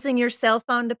using your cell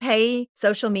phone to pay.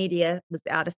 Social media was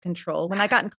out of control. When I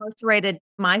got incarcerated,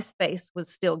 MySpace was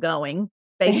still going.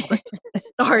 Facebook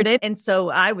started. And so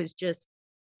I was just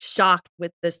shocked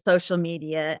with the social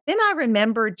media. Then I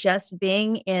remember just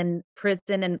being in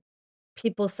prison and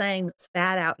people saying it's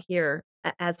bad out here,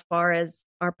 as far as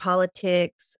our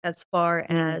politics, as far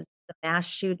as the mass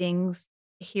shootings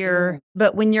here. Mm.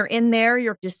 But when you're in there,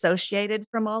 you're dissociated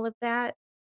from all of that.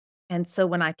 And so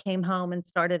when I came home and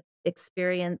started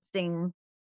experiencing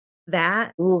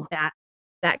that, Ooh, that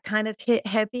that kind of hit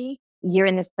heavy. you're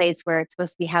in this place where it's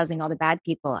supposed to be housing all the bad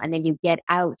people, and then you get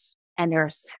out, and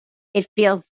it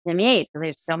feels to me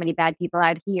there's so many bad people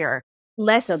out here.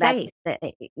 Less So that's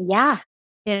safe. yeah.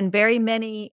 In very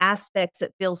many aspects,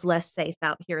 it feels less safe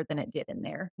out here than it did in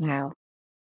there. Wow.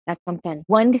 That's something.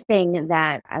 One thing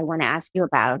that I want to ask you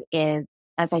about is,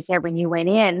 as I said, when you went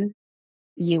in,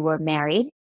 you were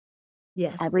married.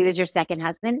 Yes. I believe it was your second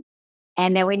husband.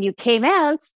 And then when you came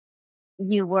out,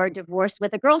 you were divorced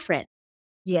with a girlfriend.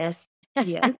 Yes.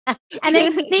 Yes. And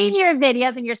I've seen your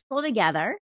videos and you're still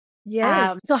together.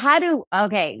 Yes. So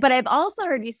okay. But I've also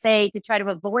heard you say to try to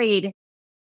avoid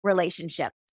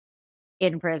relationships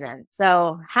in prison.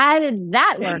 So how did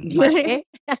that work, Marci?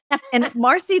 And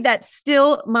Marci, that's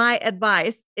still my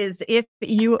advice is if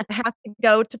you have to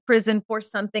go to prison for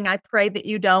something, I pray that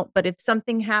you don't, but if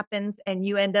something happens and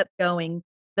you end up going,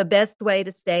 the best way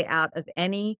to stay out of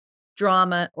any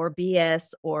drama or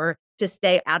BS or to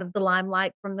stay out of the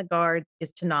limelight from the guards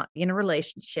is to not be in a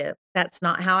relationship. That's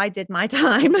not how I did my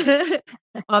time,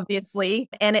 obviously.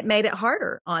 And it made it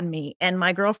harder on me. And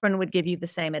my girlfriend would give you the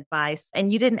same advice.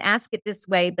 And you didn't ask it this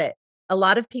way, but a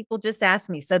lot of people just ask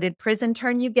me, so did prison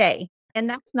turn you gay? And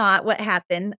that's not what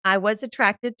happened. I was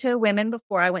attracted to women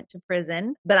before I went to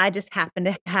prison, but I just happened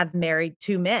to have married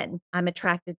two men. I'm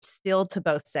attracted still to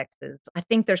both sexes. I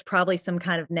think there's probably some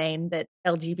kind of name that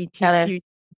LGBTQ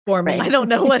for me. Right. I don't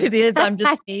know what it is. I'm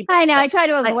just me. I know. I try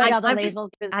to avoid all the I'm labels.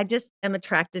 I just am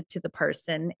attracted to the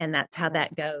person, and that's how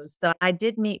that goes. So I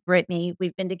did meet Brittany.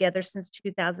 We've been together since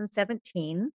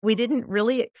 2017. We didn't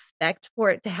really expect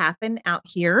for it to happen out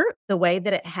here the way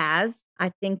that it has.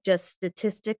 I think just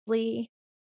statistically,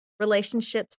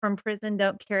 relationships from prison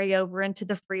don't carry over into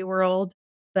the free world,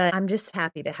 but I'm just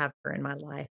happy to have her in my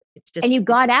life. It's And just, you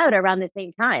got out around the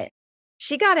same time.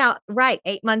 she got out right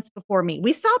 8 months before me.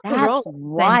 We saw parole That's at the same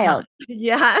time. wild.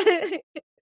 Yeah.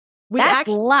 We That's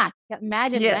actually, luck.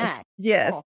 Imagine yes, that.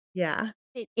 yes, Oh, yeah.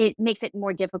 it makes it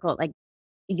more difficult. Like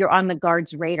you're on the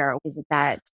guard's radar. Is it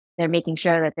that they're making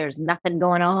sure that there's nothing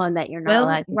going on that you're not Well,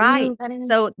 allowed to right. do? Kind of thing?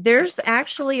 So there's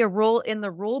actually a rule in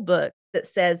the rule book that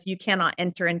says you cannot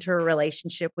enter into a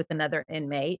relationship with another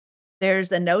inmate.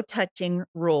 There's a no touching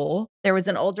rule. There was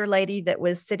an older lady that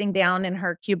was sitting down in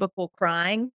her cubicle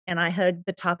crying, and I hugged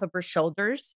the top of her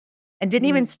shoulders and didn't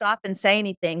even stop and say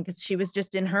anything because she was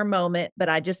just in her moment. But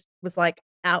I just was like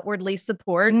outwardly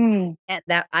support, and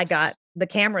that I got the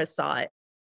cameras saw it.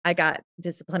 I got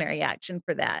disciplinary action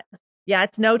for that. Yeah,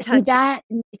 it's no See touching. that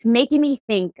it's making me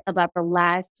think about the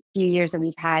last few years that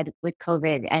we've had with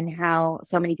COVID and how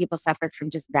so many people suffered from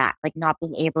just that, like not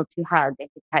being able to hug and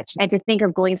to touch. And to think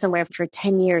of going somewhere for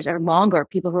 10 years or longer,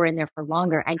 people who are in there for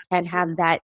longer and can't have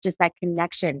that, just that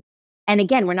connection. And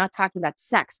again, we're not talking about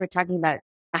sex. We're talking about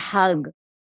a hug.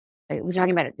 We're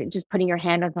talking about it, just putting your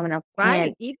hand on someone else's hand.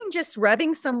 Right. Even just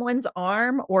rubbing someone's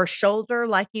arm or shoulder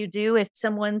like you do if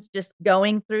someone's just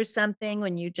going through something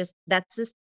when you just, that's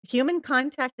just human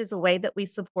contact is a way that we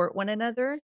support one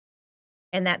another.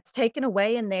 And that's taken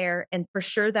away in there. And for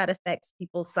sure that affects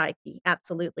people's psyche.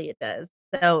 Absolutely it does.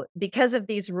 So because of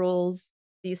these rules,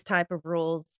 these type of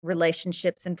rules,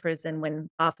 relationships in prison, when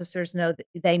officers know that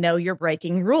they know you're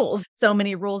breaking rules, so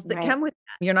many rules that Right. come with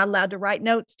that. You're not allowed to write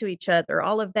notes to each other.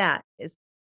 All of that is,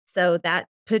 so that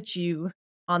puts you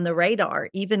on the radar,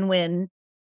 even when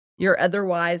you're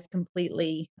otherwise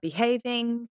completely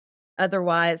behaving,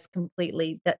 otherwise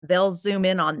completely, that they'll zoom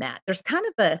in on that. There's kind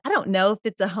of a, I don't know if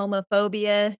it's a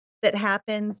homophobia that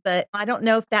happens, but I don't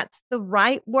know if that's the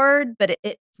right word, but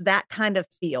it's that kind of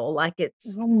feel like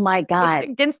it's Oh my God.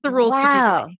 against the rules to be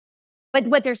Wow. gay. But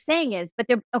what they're saying is, but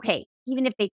they're okay, even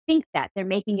if they think that, they're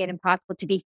making it impossible to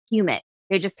be human.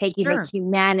 They're just taking the Sure.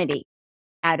 humanity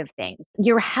out of things.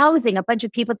 You're housing a bunch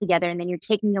of people together and then you're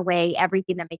taking away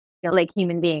everything that makes you feel like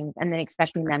human beings and then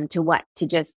expecting them to what? To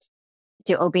just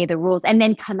to obey the rules and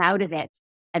then come out of it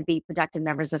and be productive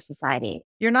members of society.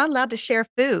 You're not allowed to share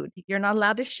food. You're not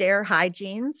allowed to share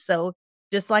hygiene. So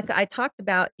just like I talked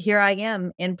about, here I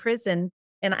am in prison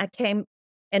and I came,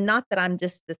 and not that I'm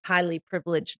just this highly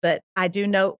privileged, but I do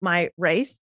note my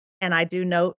race and I do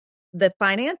note the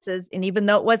finances. And even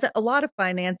though it wasn't a lot of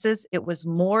finances, it was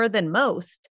more than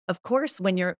most. Of course,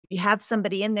 when you have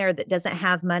somebody in there that doesn't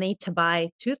have money to buy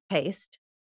toothpaste,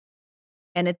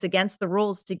 and it's against the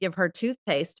rules to give her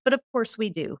toothpaste, but of course we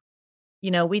do.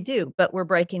 We do, but we're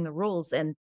breaking the rules,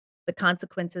 and the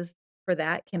consequences for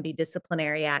that can be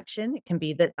disciplinary action. It can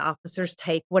be that the officers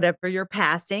take whatever you're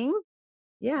passing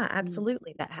Yeah,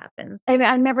 absolutely. That happens. I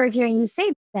remember hearing you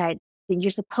say that you're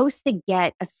supposed to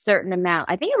get a certain amount.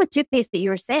 I think it was toothpaste that you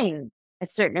were saying a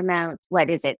certain amount. What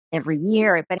is it every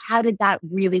year? But how did that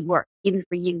really work? Even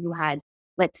for you who had,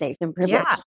 let's say, some Yeah.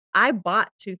 privilege. I bought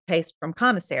toothpaste from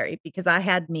commissary because I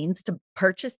had means to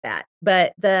purchase that.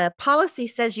 But the policy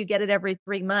says you get it every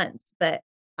 3 months. But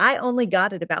I only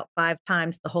got it about 5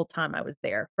 times the whole time I was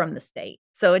there from the state.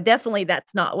 So definitely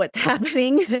that's not what's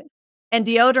happening. And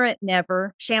deodorant,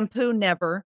 never. Shampoo,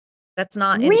 never. That's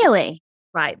not in Really?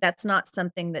 right. That's not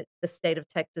something that the state of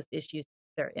Texas issues to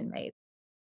their inmates.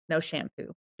 No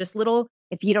shampoo. Just little.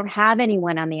 If you don't have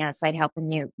anyone on the outside helping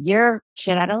you, you're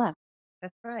shit out of luck.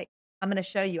 That's right. I'm going to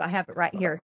show you. I have it right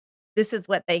here. This is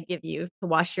what they give you to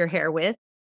wash your hair with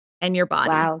and your body.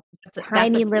 Wow. That's a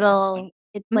Tiny piece of little, soap.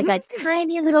 it's like Mhm. a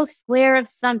tiny little square of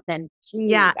something. Jeez.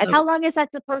 Yeah. And how long is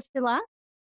that supposed to last?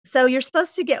 So you're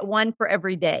supposed to get one for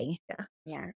every day. Yeah.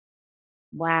 Yeah.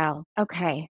 Wow.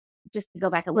 Okay. Just to go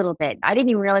back a little bit, I didn't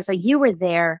even realize that you were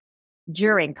there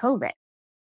during COVID.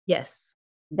 Yes.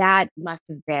 That must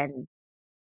have been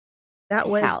That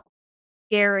was hell.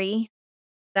 scary.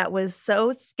 That was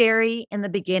so scary in the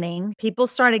beginning. People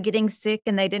started getting sick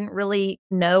and they didn't really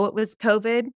know it was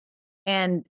COVID.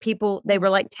 And people, they Mm. were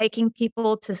like taking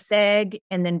people to SEG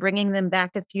and then bringing them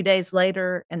back a few days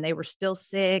later and they were still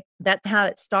sick. That's how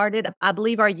it started. I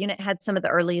believe our unit had some of the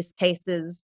earliest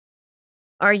cases.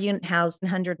 Our unit housed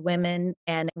 100 women,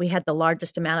 and we had the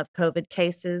largest amount of COVID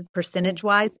cases percentage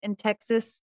wise in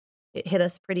Texas. It hit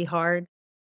us pretty hard.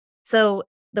 So,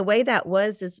 the way that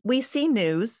was is we see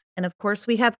news, and of course,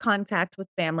 we have contact with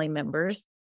family members.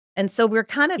 And so, we're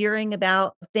kind of hearing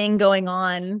about a thing going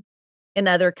on in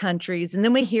other countries. And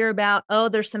then we hear about, oh,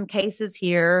 there's some cases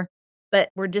here, but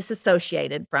we're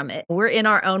disassociated from it. We're in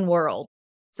our own world.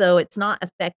 So it's not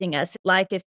affecting us. Like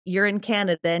if you're in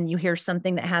Canada and you hear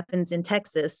something that happens in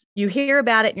Texas, you hear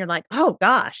about it and you're like, oh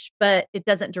gosh, but it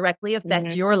doesn't directly affect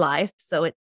Mhm. your life.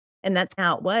 And that's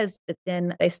how it was. But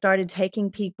then they started taking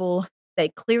people. They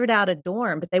cleared out a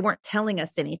dorm, but they weren't telling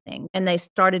us anything. And they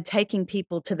started taking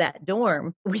people to that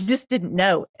dorm. We just didn't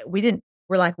know.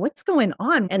 We're like, what's going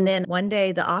on? And then one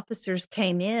day the officers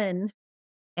came in,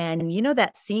 and you know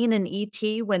that scene in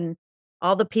ET when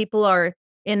all the people are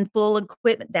in full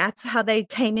equipment? That's how they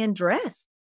came in dressed.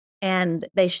 And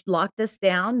they locked us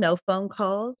down, no phone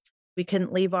calls. We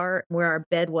couldn't leave where our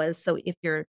bed was. So if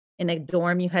you're in a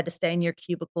dorm, you had to stay in your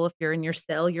cubicle. If you're in your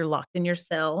cell, you're locked in your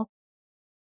cell.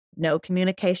 No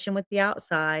communication with the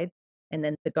outside. And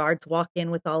then the guards walk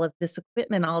in with all of this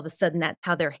equipment. All of a sudden, that's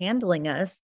how they're handling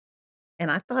us. And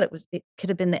I thought it could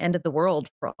have been the end of the world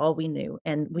for all we knew.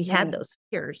 And we had Mhm. those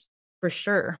fears for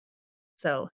sure.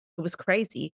 So it was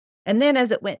crazy. And then as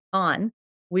it went on,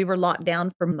 we were locked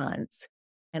down for months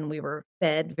and we were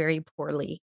fed very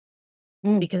poorly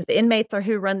Mm. because the inmates are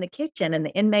who run the kitchen and the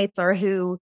inmates are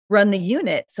who run the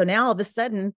unit. So now all of a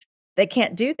sudden they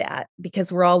can't do that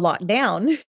because we're all locked down.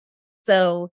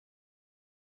 So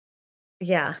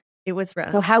yeah, it was So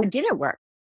rough. how did it work?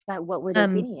 Is that what were they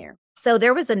Um, feeding you? so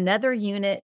there was another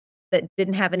unit that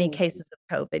didn't have any Mm. cases of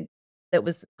COVID that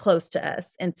was close to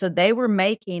us. And so they were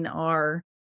making our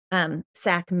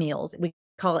sack meals. We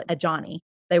call it a Johnny.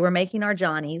 They were making our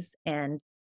Johnnies and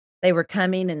they were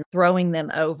coming and throwing them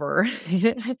over.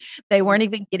 They weren't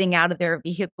even getting out of their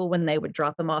vehicle when they would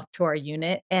drop them off to our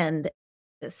unit. And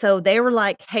so they were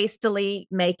like hastily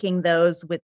making those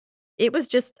with it was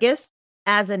just, I guess,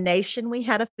 as a nation, we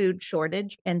had a food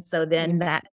shortage. And so then Mm.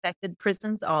 that affected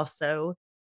prisons also.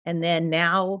 And then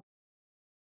now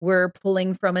we're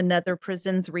pulling from another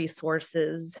prison's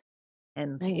resources.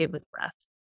 And Mm. it was rough.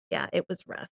 Yeah, it was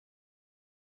rough.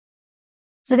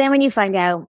 So then when you find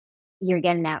out you're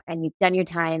getting out and you've done your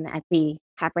time at the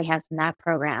halfway house in that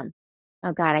program,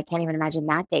 oh God, I can't even imagine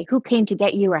that day. Who came to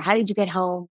get you or how did you get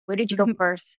home? Where did you go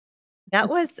first? There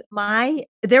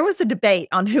was a debate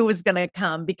on who was going to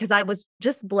come because I was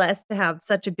just blessed to have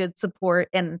such a good support.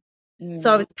 And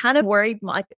so I Mm. was kind of worried,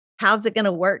 like, how's it going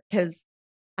to work? Because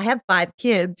I have 5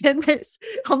 kids and there's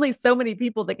only so many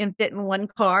people that can fit in one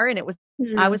car. And I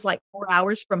Mm. was like 4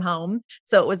 hours from home.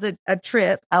 So it was a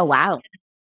trip. Oh, wow.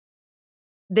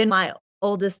 Then my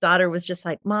oldest daughter was just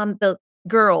like, Mom, the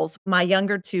girls, my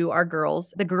younger two are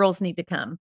girls. The girls need to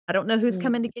come. I don't know who's Mm.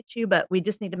 coming to get you, but we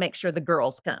just need to make sure the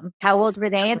girls come. How old were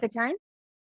they at the time?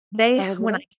 How old were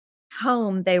When I they? came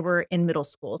home, they were in middle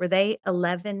school. Were they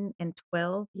 11 and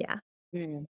 12? Yeah.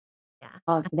 Mm. Yeah.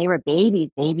 Oh, so they were babies.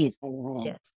 When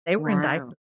Yes. They were in wow.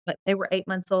 diapers, but they were 8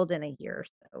 months old in a year.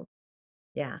 So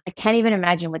yeah. I can't even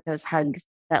imagine what those hugs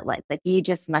felt like. Like you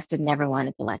just must have never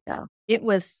wanted to let go. It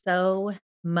was so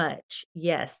much.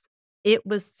 Yes. It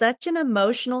was such an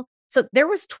emotional. So there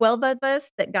was 12 of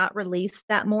us that got released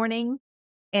that morning.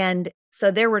 And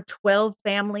so there were 12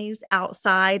 families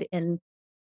outside in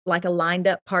like a lined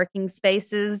up parking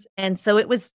spaces. And so it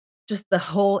was just the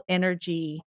whole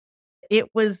energy. It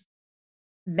was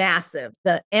massive.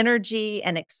 The energy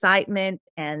and excitement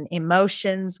and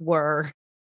emotions were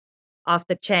off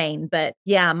the chain. But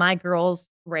yeah, my girls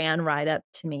ran right up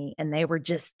to me and they were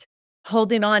just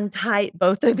holding on tight,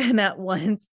 both of them at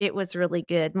once. It was really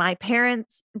good. My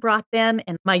parents brought them,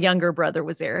 and my younger brother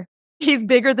was there. He's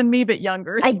bigger than me, but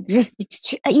younger. I just, it's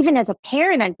true. Even as a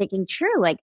parent, I'm thinking, true.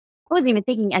 Like, I wasn't even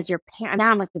thinking as your parent.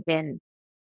 That must have been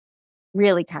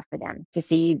really tough for them to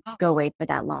see you Oh, go away for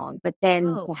that long. But then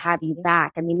oh, to have you yeah.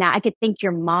 back, I mean, now I could think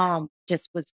your mom just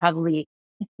was probably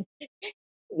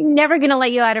never going to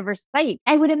let you out of her sight.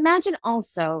 I would imagine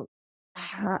also,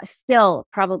 still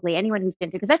probably anyone who's been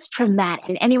through, because that's traumatic.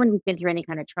 And anyone who's been through any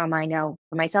kind of trauma, I know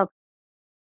for myself,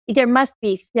 there must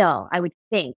be still, I would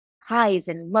think, highs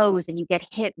and lows, and you get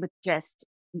hit with just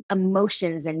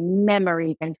emotions and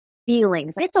memories and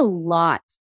feelings. It's a lot.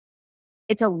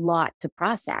 It's a lot to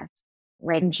process,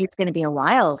 right? And it's going to be a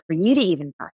while for you to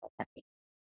even process that.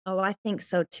 Oh, I think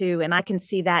so too. And I can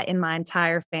see that in my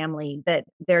entire family that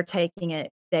they're taking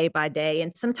it day by day.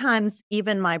 And sometimes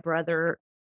even my brother,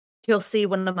 he'll see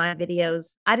one of my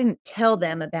videos. I didn't tell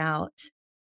them about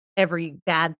every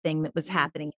bad thing that was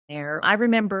happening there. I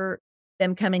remember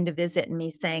them coming to visit and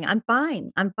me saying, I'm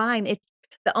fine. I'm fine. It's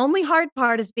the only hard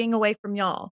part is being away from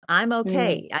y'all. I'm Mm,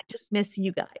 okay. I just miss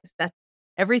you guys. That's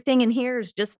everything in here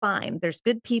is just fine. There's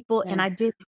good people, and yeah, I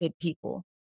did have good people,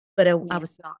 but I yeah,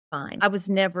 was not fine. I was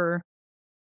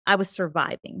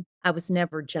surviving. I was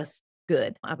never just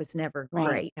good. I was never right.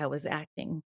 great. I was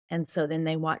acting. And so then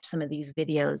they watch some of these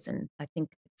videos, and I think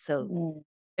so Mm.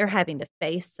 they're having to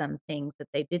face some things that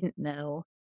they didn't know,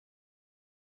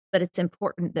 but it's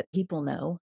important that people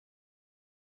know.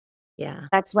 Yeah.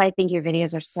 That's why I think your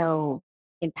videos are so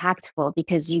impactful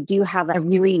because you do have a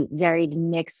really varied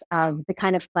mix of the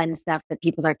kind of fun stuff that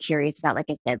people are curious about, like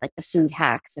I said, like the food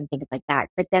hacks and things like that.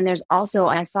 But then there's also,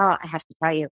 and I have to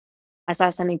tell you, I saw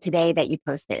something today that you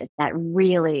posted that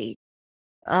really,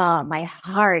 oh, my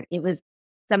heart. It was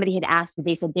somebody had asked,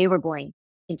 they said they were going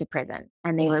into prison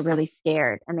and they were Yes. really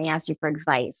scared and they asked you for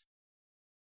advice.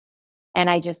 And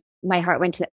my heart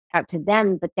out to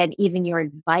them. But then even your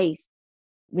advice,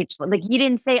 which like you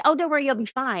didn't say, oh, don't worry, you'll be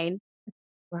fine.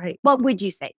 Right. What would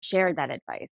you say? Share that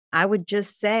advice. I would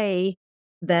just say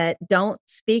that don't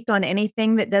speak on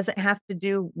anything that doesn't have to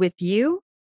do with you.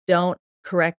 Don't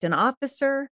correct an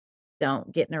officer.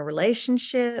 Don't get in a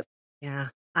relationship. Yeah.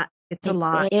 It's a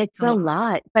lot. It's a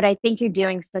lot, but I think you're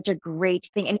doing such a great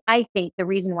thing. And I think the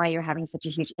reason why you're having such a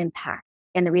huge impact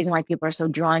and the reason why people are so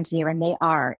drawn to you, and they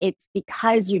are, it's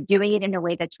because you're doing it in a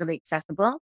way that's really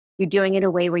accessible. You're doing it in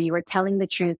a way where you are telling the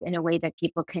truth in a way that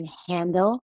people can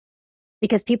handle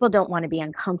because people don't want to be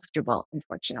uncomfortable,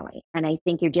 unfortunately. And I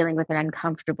think you're dealing with an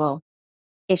uncomfortable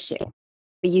issue,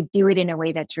 but you do it in a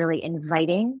way that's really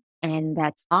inviting and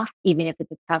that's off, even if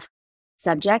it's a tough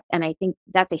subject. And I think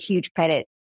that's a huge credit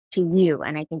to you.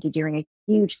 And I think you're doing a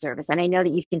huge service. And I know that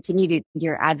you've continued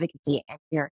your advocacy and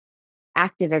your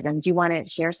activism. Do you want to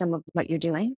share some of what you're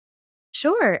doing?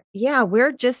 Sure. Yeah,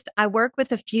 I work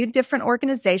with a few different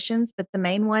organizations, but the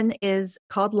main one is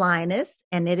called Linus,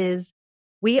 and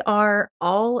we are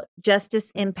all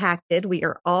justice impacted. We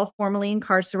are all formerly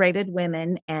incarcerated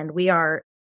women, and we are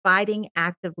fighting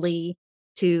actively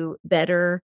to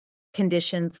better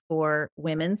conditions for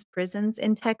women's prisons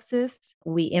in Texas.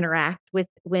 We interact with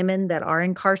women that are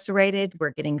incarcerated.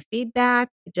 We're getting feedback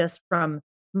just from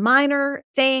minor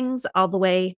things all the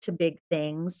way to big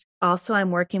things. Also,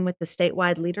 I'm working with the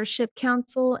Statewide Leadership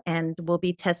Council and will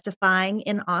be testifying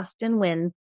in Austin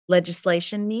when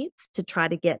legislation meets to try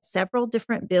to get several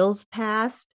different bills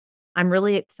passed. I'm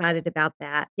really excited about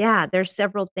that. Yeah, there's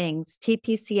several things.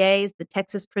 TPCAs, the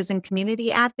Texas Prison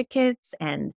Community Advocates,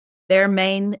 and their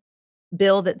main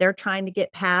bill that they're trying to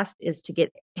get passed is to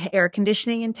get air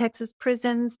conditioning in Texas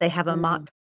prisons. They have a Mm, mock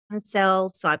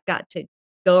cell, so I've got to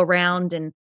go around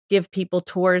and give people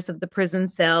tours of the prison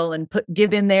cell and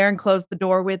get in there and close the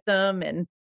door with them. And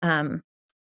um,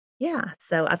 yeah,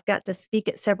 so I've got to speak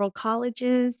at several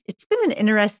colleges. It's been an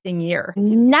interesting year.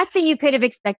 Nuts that you could have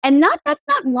expected. And that's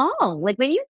not long. Like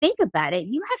when you think about it,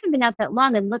 you haven't been out that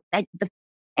long and look at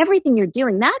everything you're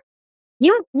doing. That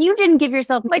you didn't give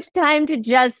yourself much time to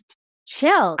just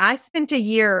chill. I spent a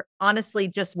year honestly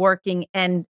just working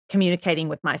and communicating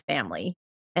with my family.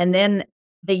 And then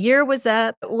the year was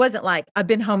up. It wasn't like I've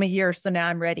been home a year, so now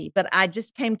I'm ready. But I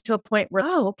just came to a point where,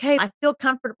 oh, okay, I feel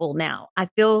comfortable now. I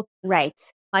feel Right.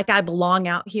 like I belong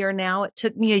out here now. It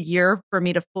took me a year for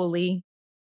me to fully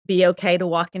be okay to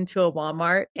walk into a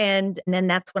Walmart. And then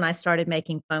that's when I started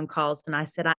making phone calls and I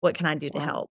said, what can I do to Wow.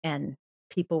 help? And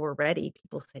people were ready.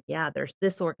 People said, yeah, there's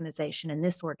this organization and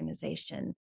this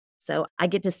organization. So I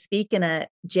get to speak in a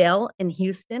jail in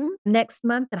Houston next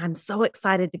month. And I'm so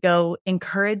excited to go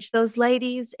encourage those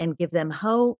ladies and give them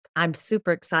hope. I'm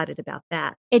super excited about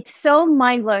that. It's so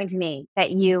mind blowing to me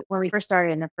that when we first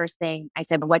started, and the first thing I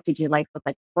said, what did you like look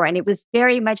like before? And it was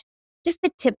very much just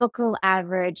the typical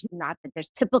average, not that there's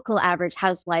typical average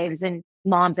housewives and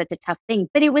moms, that's a tough thing,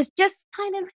 but it was just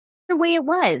kind of the way it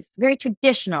was, very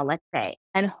traditional, let's say.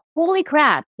 And holy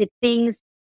crap, did things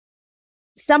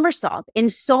somersault in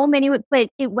so many ways, but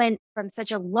it went from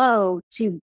such a low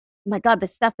to, my God, the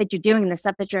stuff that you're doing and the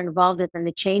stuff that you're involved with and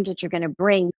the change that you're going to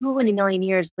bring. Who in a million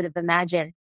years would have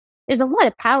imagined? There's a lot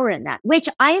of power in that, which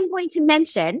I am going to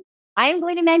mention. I am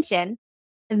going to mention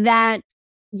that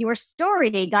your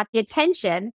story got the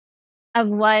attention of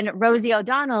one Rosie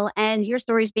O'Donnell, and your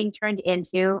story is being turned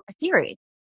into a series,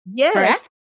 Yes. correct?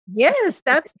 Yes,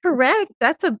 that's correct.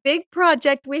 That's a big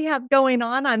project we have going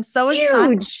on. I'm so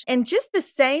excited. Huge. And just the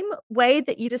same way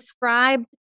that you described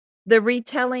the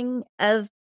retelling of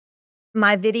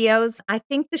my videos, I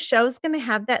think the show's going to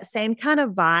have that same kind of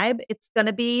vibe. It's going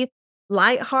to be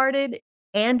lighthearted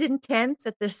and intense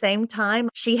at the same time.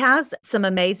 She has some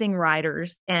amazing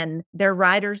writers, and they're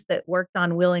writers that worked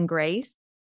on Will and Grace.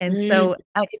 And Mm. so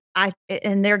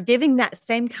and they're giving that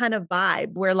same kind of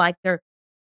vibe where like they're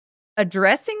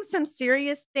addressing some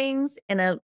serious things in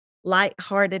a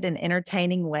lighthearted and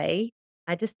entertaining way.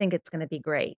 I just think it's going to be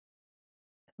great.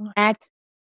 That's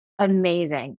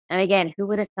amazing. And again, who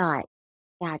would have thought?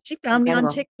 That's She found me on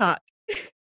incredible. TikTok.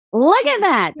 Look at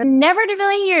that. Never in a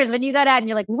million years when you got out and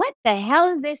you're like, what the hell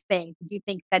is this thing? Did you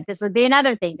think that this would be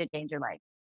another thing to change your life?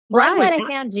 Well, I'm Right. glad I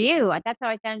found you. That's how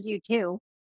I found you too.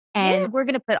 Yeah. And we're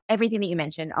going to put everything that you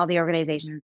mentioned, all the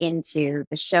organizations, into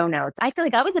the show notes. I feel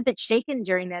like I was a bit shaken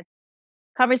during this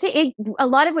conversation. A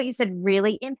lot of what you said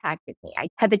really impacted me. I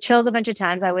had the chills a bunch of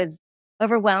times. I was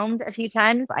overwhelmed a few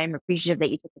times. I'm appreciative that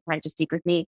you took the time to speak with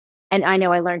me. And I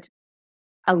know I learned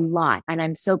a lot. And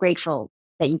I'm so grateful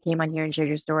that you came on here and shared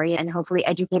your story and hopefully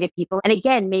educated people. And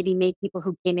again, maybe made people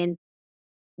who came in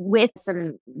with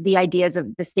the ideas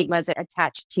of the stigmas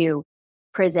attached to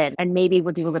prison, and maybe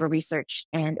we'll do a little research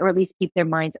or at least keep their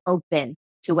minds open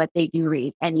to what they do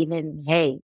read, and even,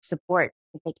 hey, support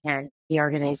if they can the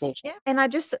organization. Yeah. And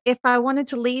if I wanted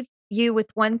to leave you with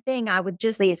one thing, I would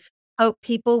just Please. hope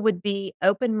people would be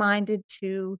open minded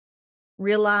to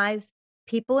realize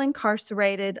people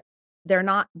incarcerated, they're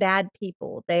not bad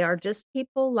people. They are just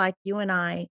people like you and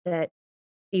I that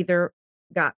either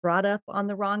got brought up on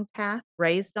the wrong path,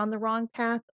 raised on the wrong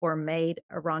path, or made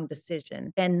a wrong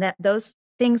decision. And that those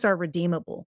things are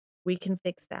redeemable. We can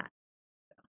fix that.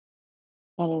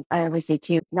 And I always say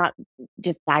too, it's not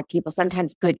just bad people.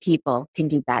 Sometimes good people can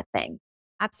do bad things,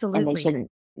 and Absolutely.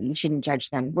 you shouldn't judge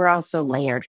them. We're all so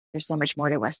layered. There's so much more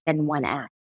to us than one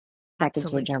act that can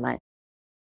Absolutely. change our life.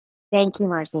 Thank you,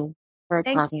 Marcy, for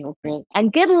Thank talking with me.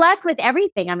 And good luck with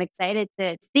everything. I'm excited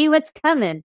to see what's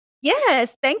coming.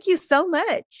 Yes, thank you so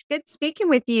much. Good speaking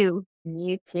with you.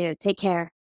 You too. Take care.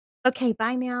 Okay,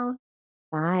 bye now.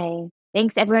 Bye.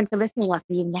 Thanks everyone for listening. I'll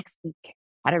see you next week.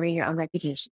 How to read your own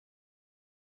reputation.